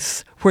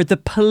place where the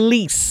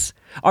police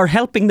are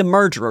helping the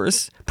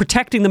murderers,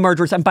 protecting the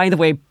murderers, and by the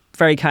way,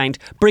 very kind,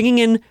 bringing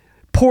in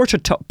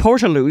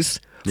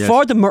portaloos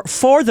for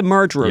the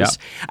murderers,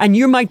 and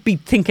you might be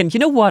thinking, you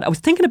know what, I was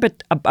thinking a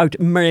bit about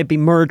maybe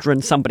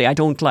murdering somebody I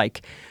don't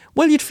like.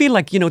 Well, you'd feel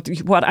like,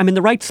 what, I'm in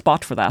the right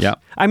spot for that. Yeah.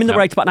 I'm in the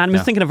right spot. And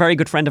I'm thinking a very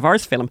good friend of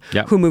ours, Philip,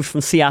 who moved from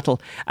Seattle.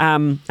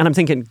 And I'm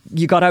thinking,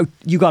 you got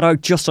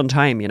out just on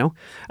time,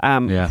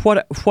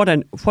 What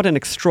an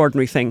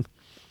extraordinary thing.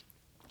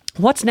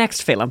 What's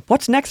next, Phelan?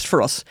 What's next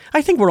for us?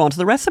 I think we're on to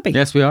the recipe.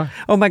 Yes, we are.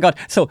 Oh my God.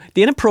 So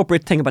the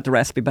inappropriate thing about the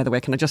recipe, by the way,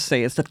 can I just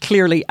say, is that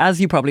clearly,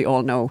 as you probably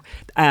all know,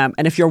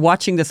 and if you're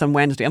watching this on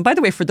Wednesday, and by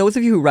the way, for those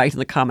of you who write in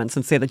the comments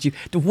and say that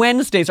the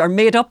Wednesdays are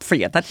made up for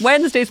you, that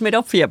Wednesday's made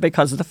up for you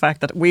because of the fact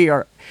that we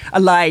are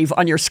alive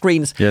on your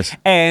screens. Yes.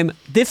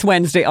 This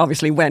Wednesday,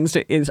 obviously,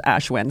 Wednesday is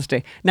Ash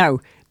Wednesday. Now,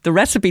 the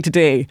recipe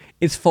today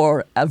is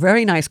for a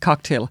very nice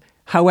cocktail.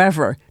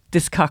 However,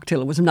 this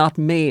cocktail was not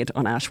made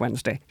on Ash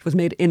Wednesday. It was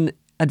made in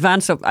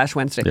advance of Ash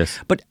Wednesday. Yes.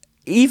 But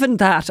even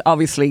that,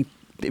 obviously,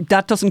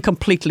 that doesn't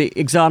completely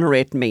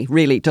exonerate me,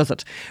 really, does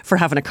it, for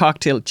having a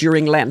cocktail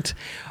during Lent.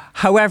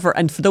 However,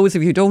 and for those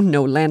of you who don't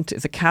know, Lent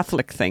is a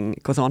Catholic thing.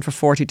 It goes on for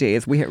 40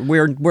 days.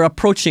 We're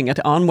approaching it.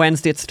 On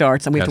Wednesday it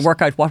starts, and we have to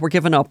work out what we're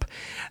giving up.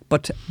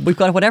 But we've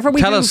got whatever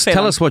we tell do.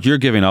 Tell us what you're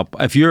giving up.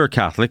 If you're a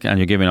Catholic and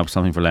you're giving up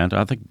something for Lent,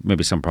 I think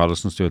maybe some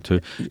Protestants do it too.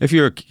 If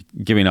you're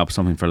giving up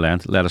something for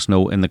Lent, let us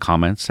know in the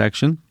comments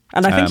section.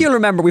 And I think you'll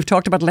remember we've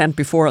talked about Lent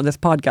before on this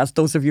podcast,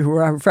 those of you who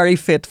are very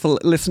faithful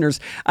listeners.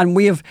 And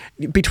we have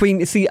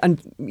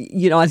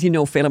as you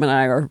know, Phelim and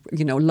I are,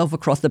 love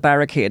across the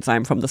barricades.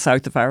 I'm from the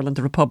south of Ireland.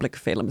 The Republic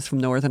of Phelim is from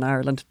Northern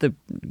Ireland. The,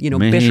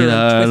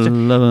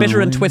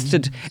 bitter and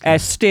twisted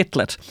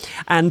statelet.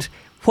 And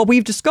what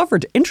we've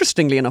discovered,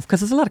 interestingly enough, because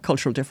there's a lot of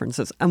cultural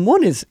differences, and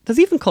one is there's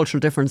even cultural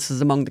differences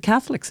among the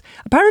Catholics.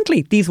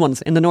 Apparently, these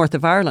ones in the north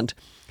of Ireland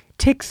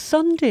take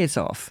Sundays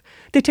off.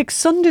 They take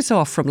Sundays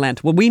off from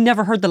Lent. Well, we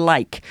never heard the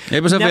like.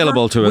 It was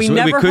available to us.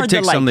 We could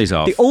take Sundays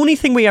off. The only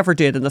thing we ever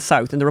did in the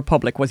South, in the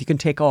Republic, was you can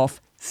take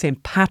off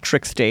St.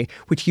 Patrick's Day,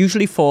 which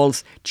usually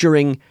falls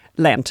during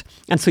Lent.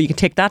 And so you can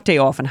take that day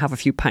off and have a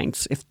few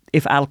pints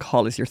if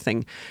alcohol is your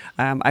thing.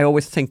 I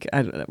always think,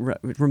 it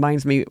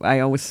reminds me, I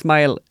always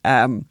smile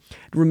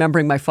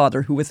remembering my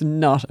father, who was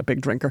not a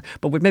big drinker,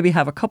 but would maybe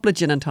have a couple of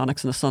gin and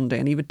tonics on a Sunday,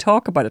 and he would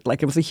talk about it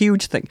like it was a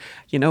huge thing.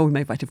 We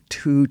might have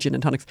 2 gin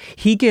and tonics.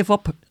 He gave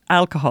up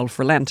alcohol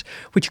for Lent,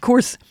 which of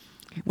course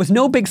was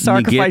no big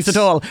sacrifice at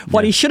all.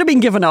 What he should have been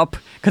given up,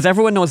 because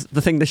everyone knows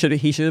the thing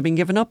he should have been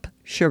given up,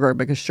 sugar,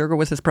 because sugar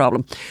was his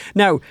problem.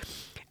 Now,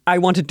 I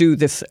want to do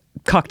this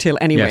cocktail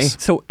anyway. Yes.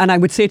 So, and I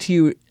would say to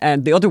you,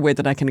 and the other way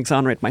that I can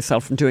exonerate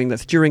myself from doing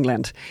this during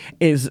Lent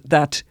is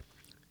that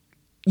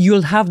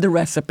you'll have the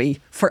recipe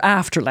for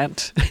after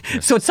Lent.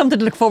 Yes. So it's something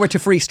to look forward to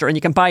for Easter, and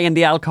you can buy in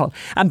the alcohol.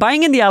 And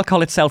buying in the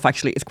alcohol itself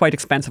actually is quite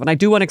expensive. And I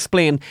do want to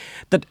explain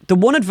that the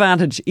one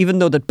advantage, even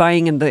though that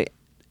buying in the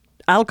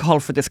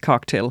alcohol for this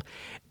cocktail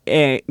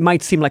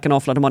might seem like an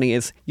awful lot of money,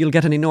 is you'll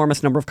get an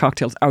enormous number of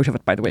cocktails out of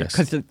it, by the way,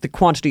 because the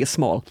quantity is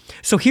small.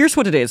 So here's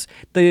what it is.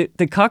 The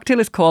cocktail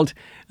is called,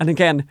 and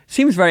again,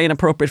 seems very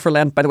inappropriate for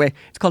Lent, by the way,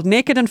 it's called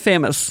Naked and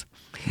Famous.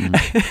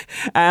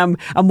 And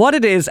what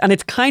it is, and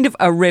it's kind of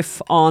a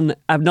riff on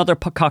another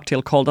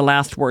cocktail called The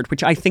Last Word,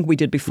 which I think we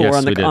did before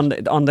on the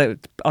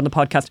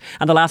podcast.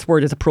 And The Last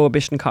Word is a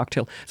prohibition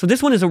cocktail. So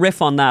this one is a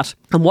riff on that.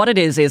 And what it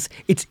is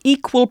it's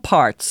equal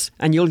parts.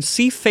 And you'll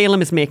see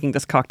Phelim is making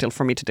this cocktail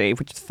for me today,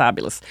 which is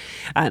fabulous.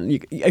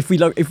 And if we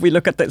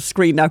look at the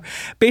screen now,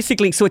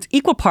 basically, so it's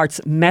equal parts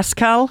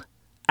mezcal,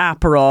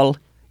 Aperol,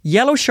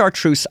 yellow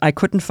chartreuse. I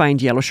couldn't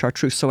find yellow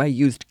chartreuse, so I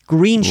used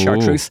green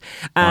chartreuse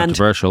and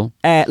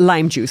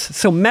lime juice.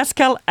 So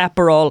mezcal,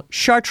 Aperol,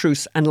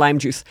 chartreuse and lime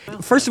juice.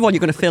 First of all, you're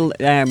going to fill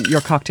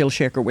your cocktail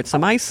shaker with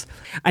some ice,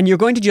 and you're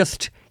going to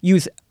just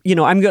use,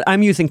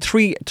 I'm using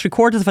three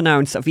quarters of an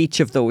ounce of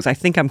each of those. I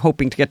think I'm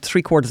hoping to get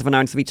 3/4 of an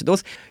ounce of each of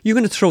those. You're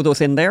going to throw those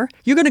in there.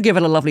 You're going to give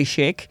it a lovely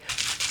shake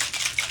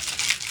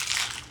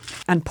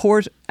and pour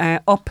it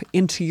up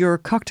into your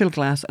cocktail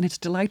glass, and it's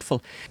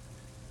delightful.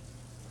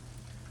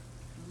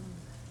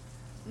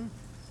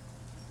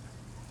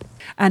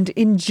 And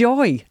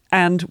enjoy,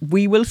 and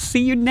we will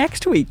see you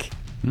next week.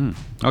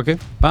 Okay,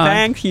 bye.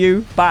 Thank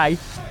you. Bye.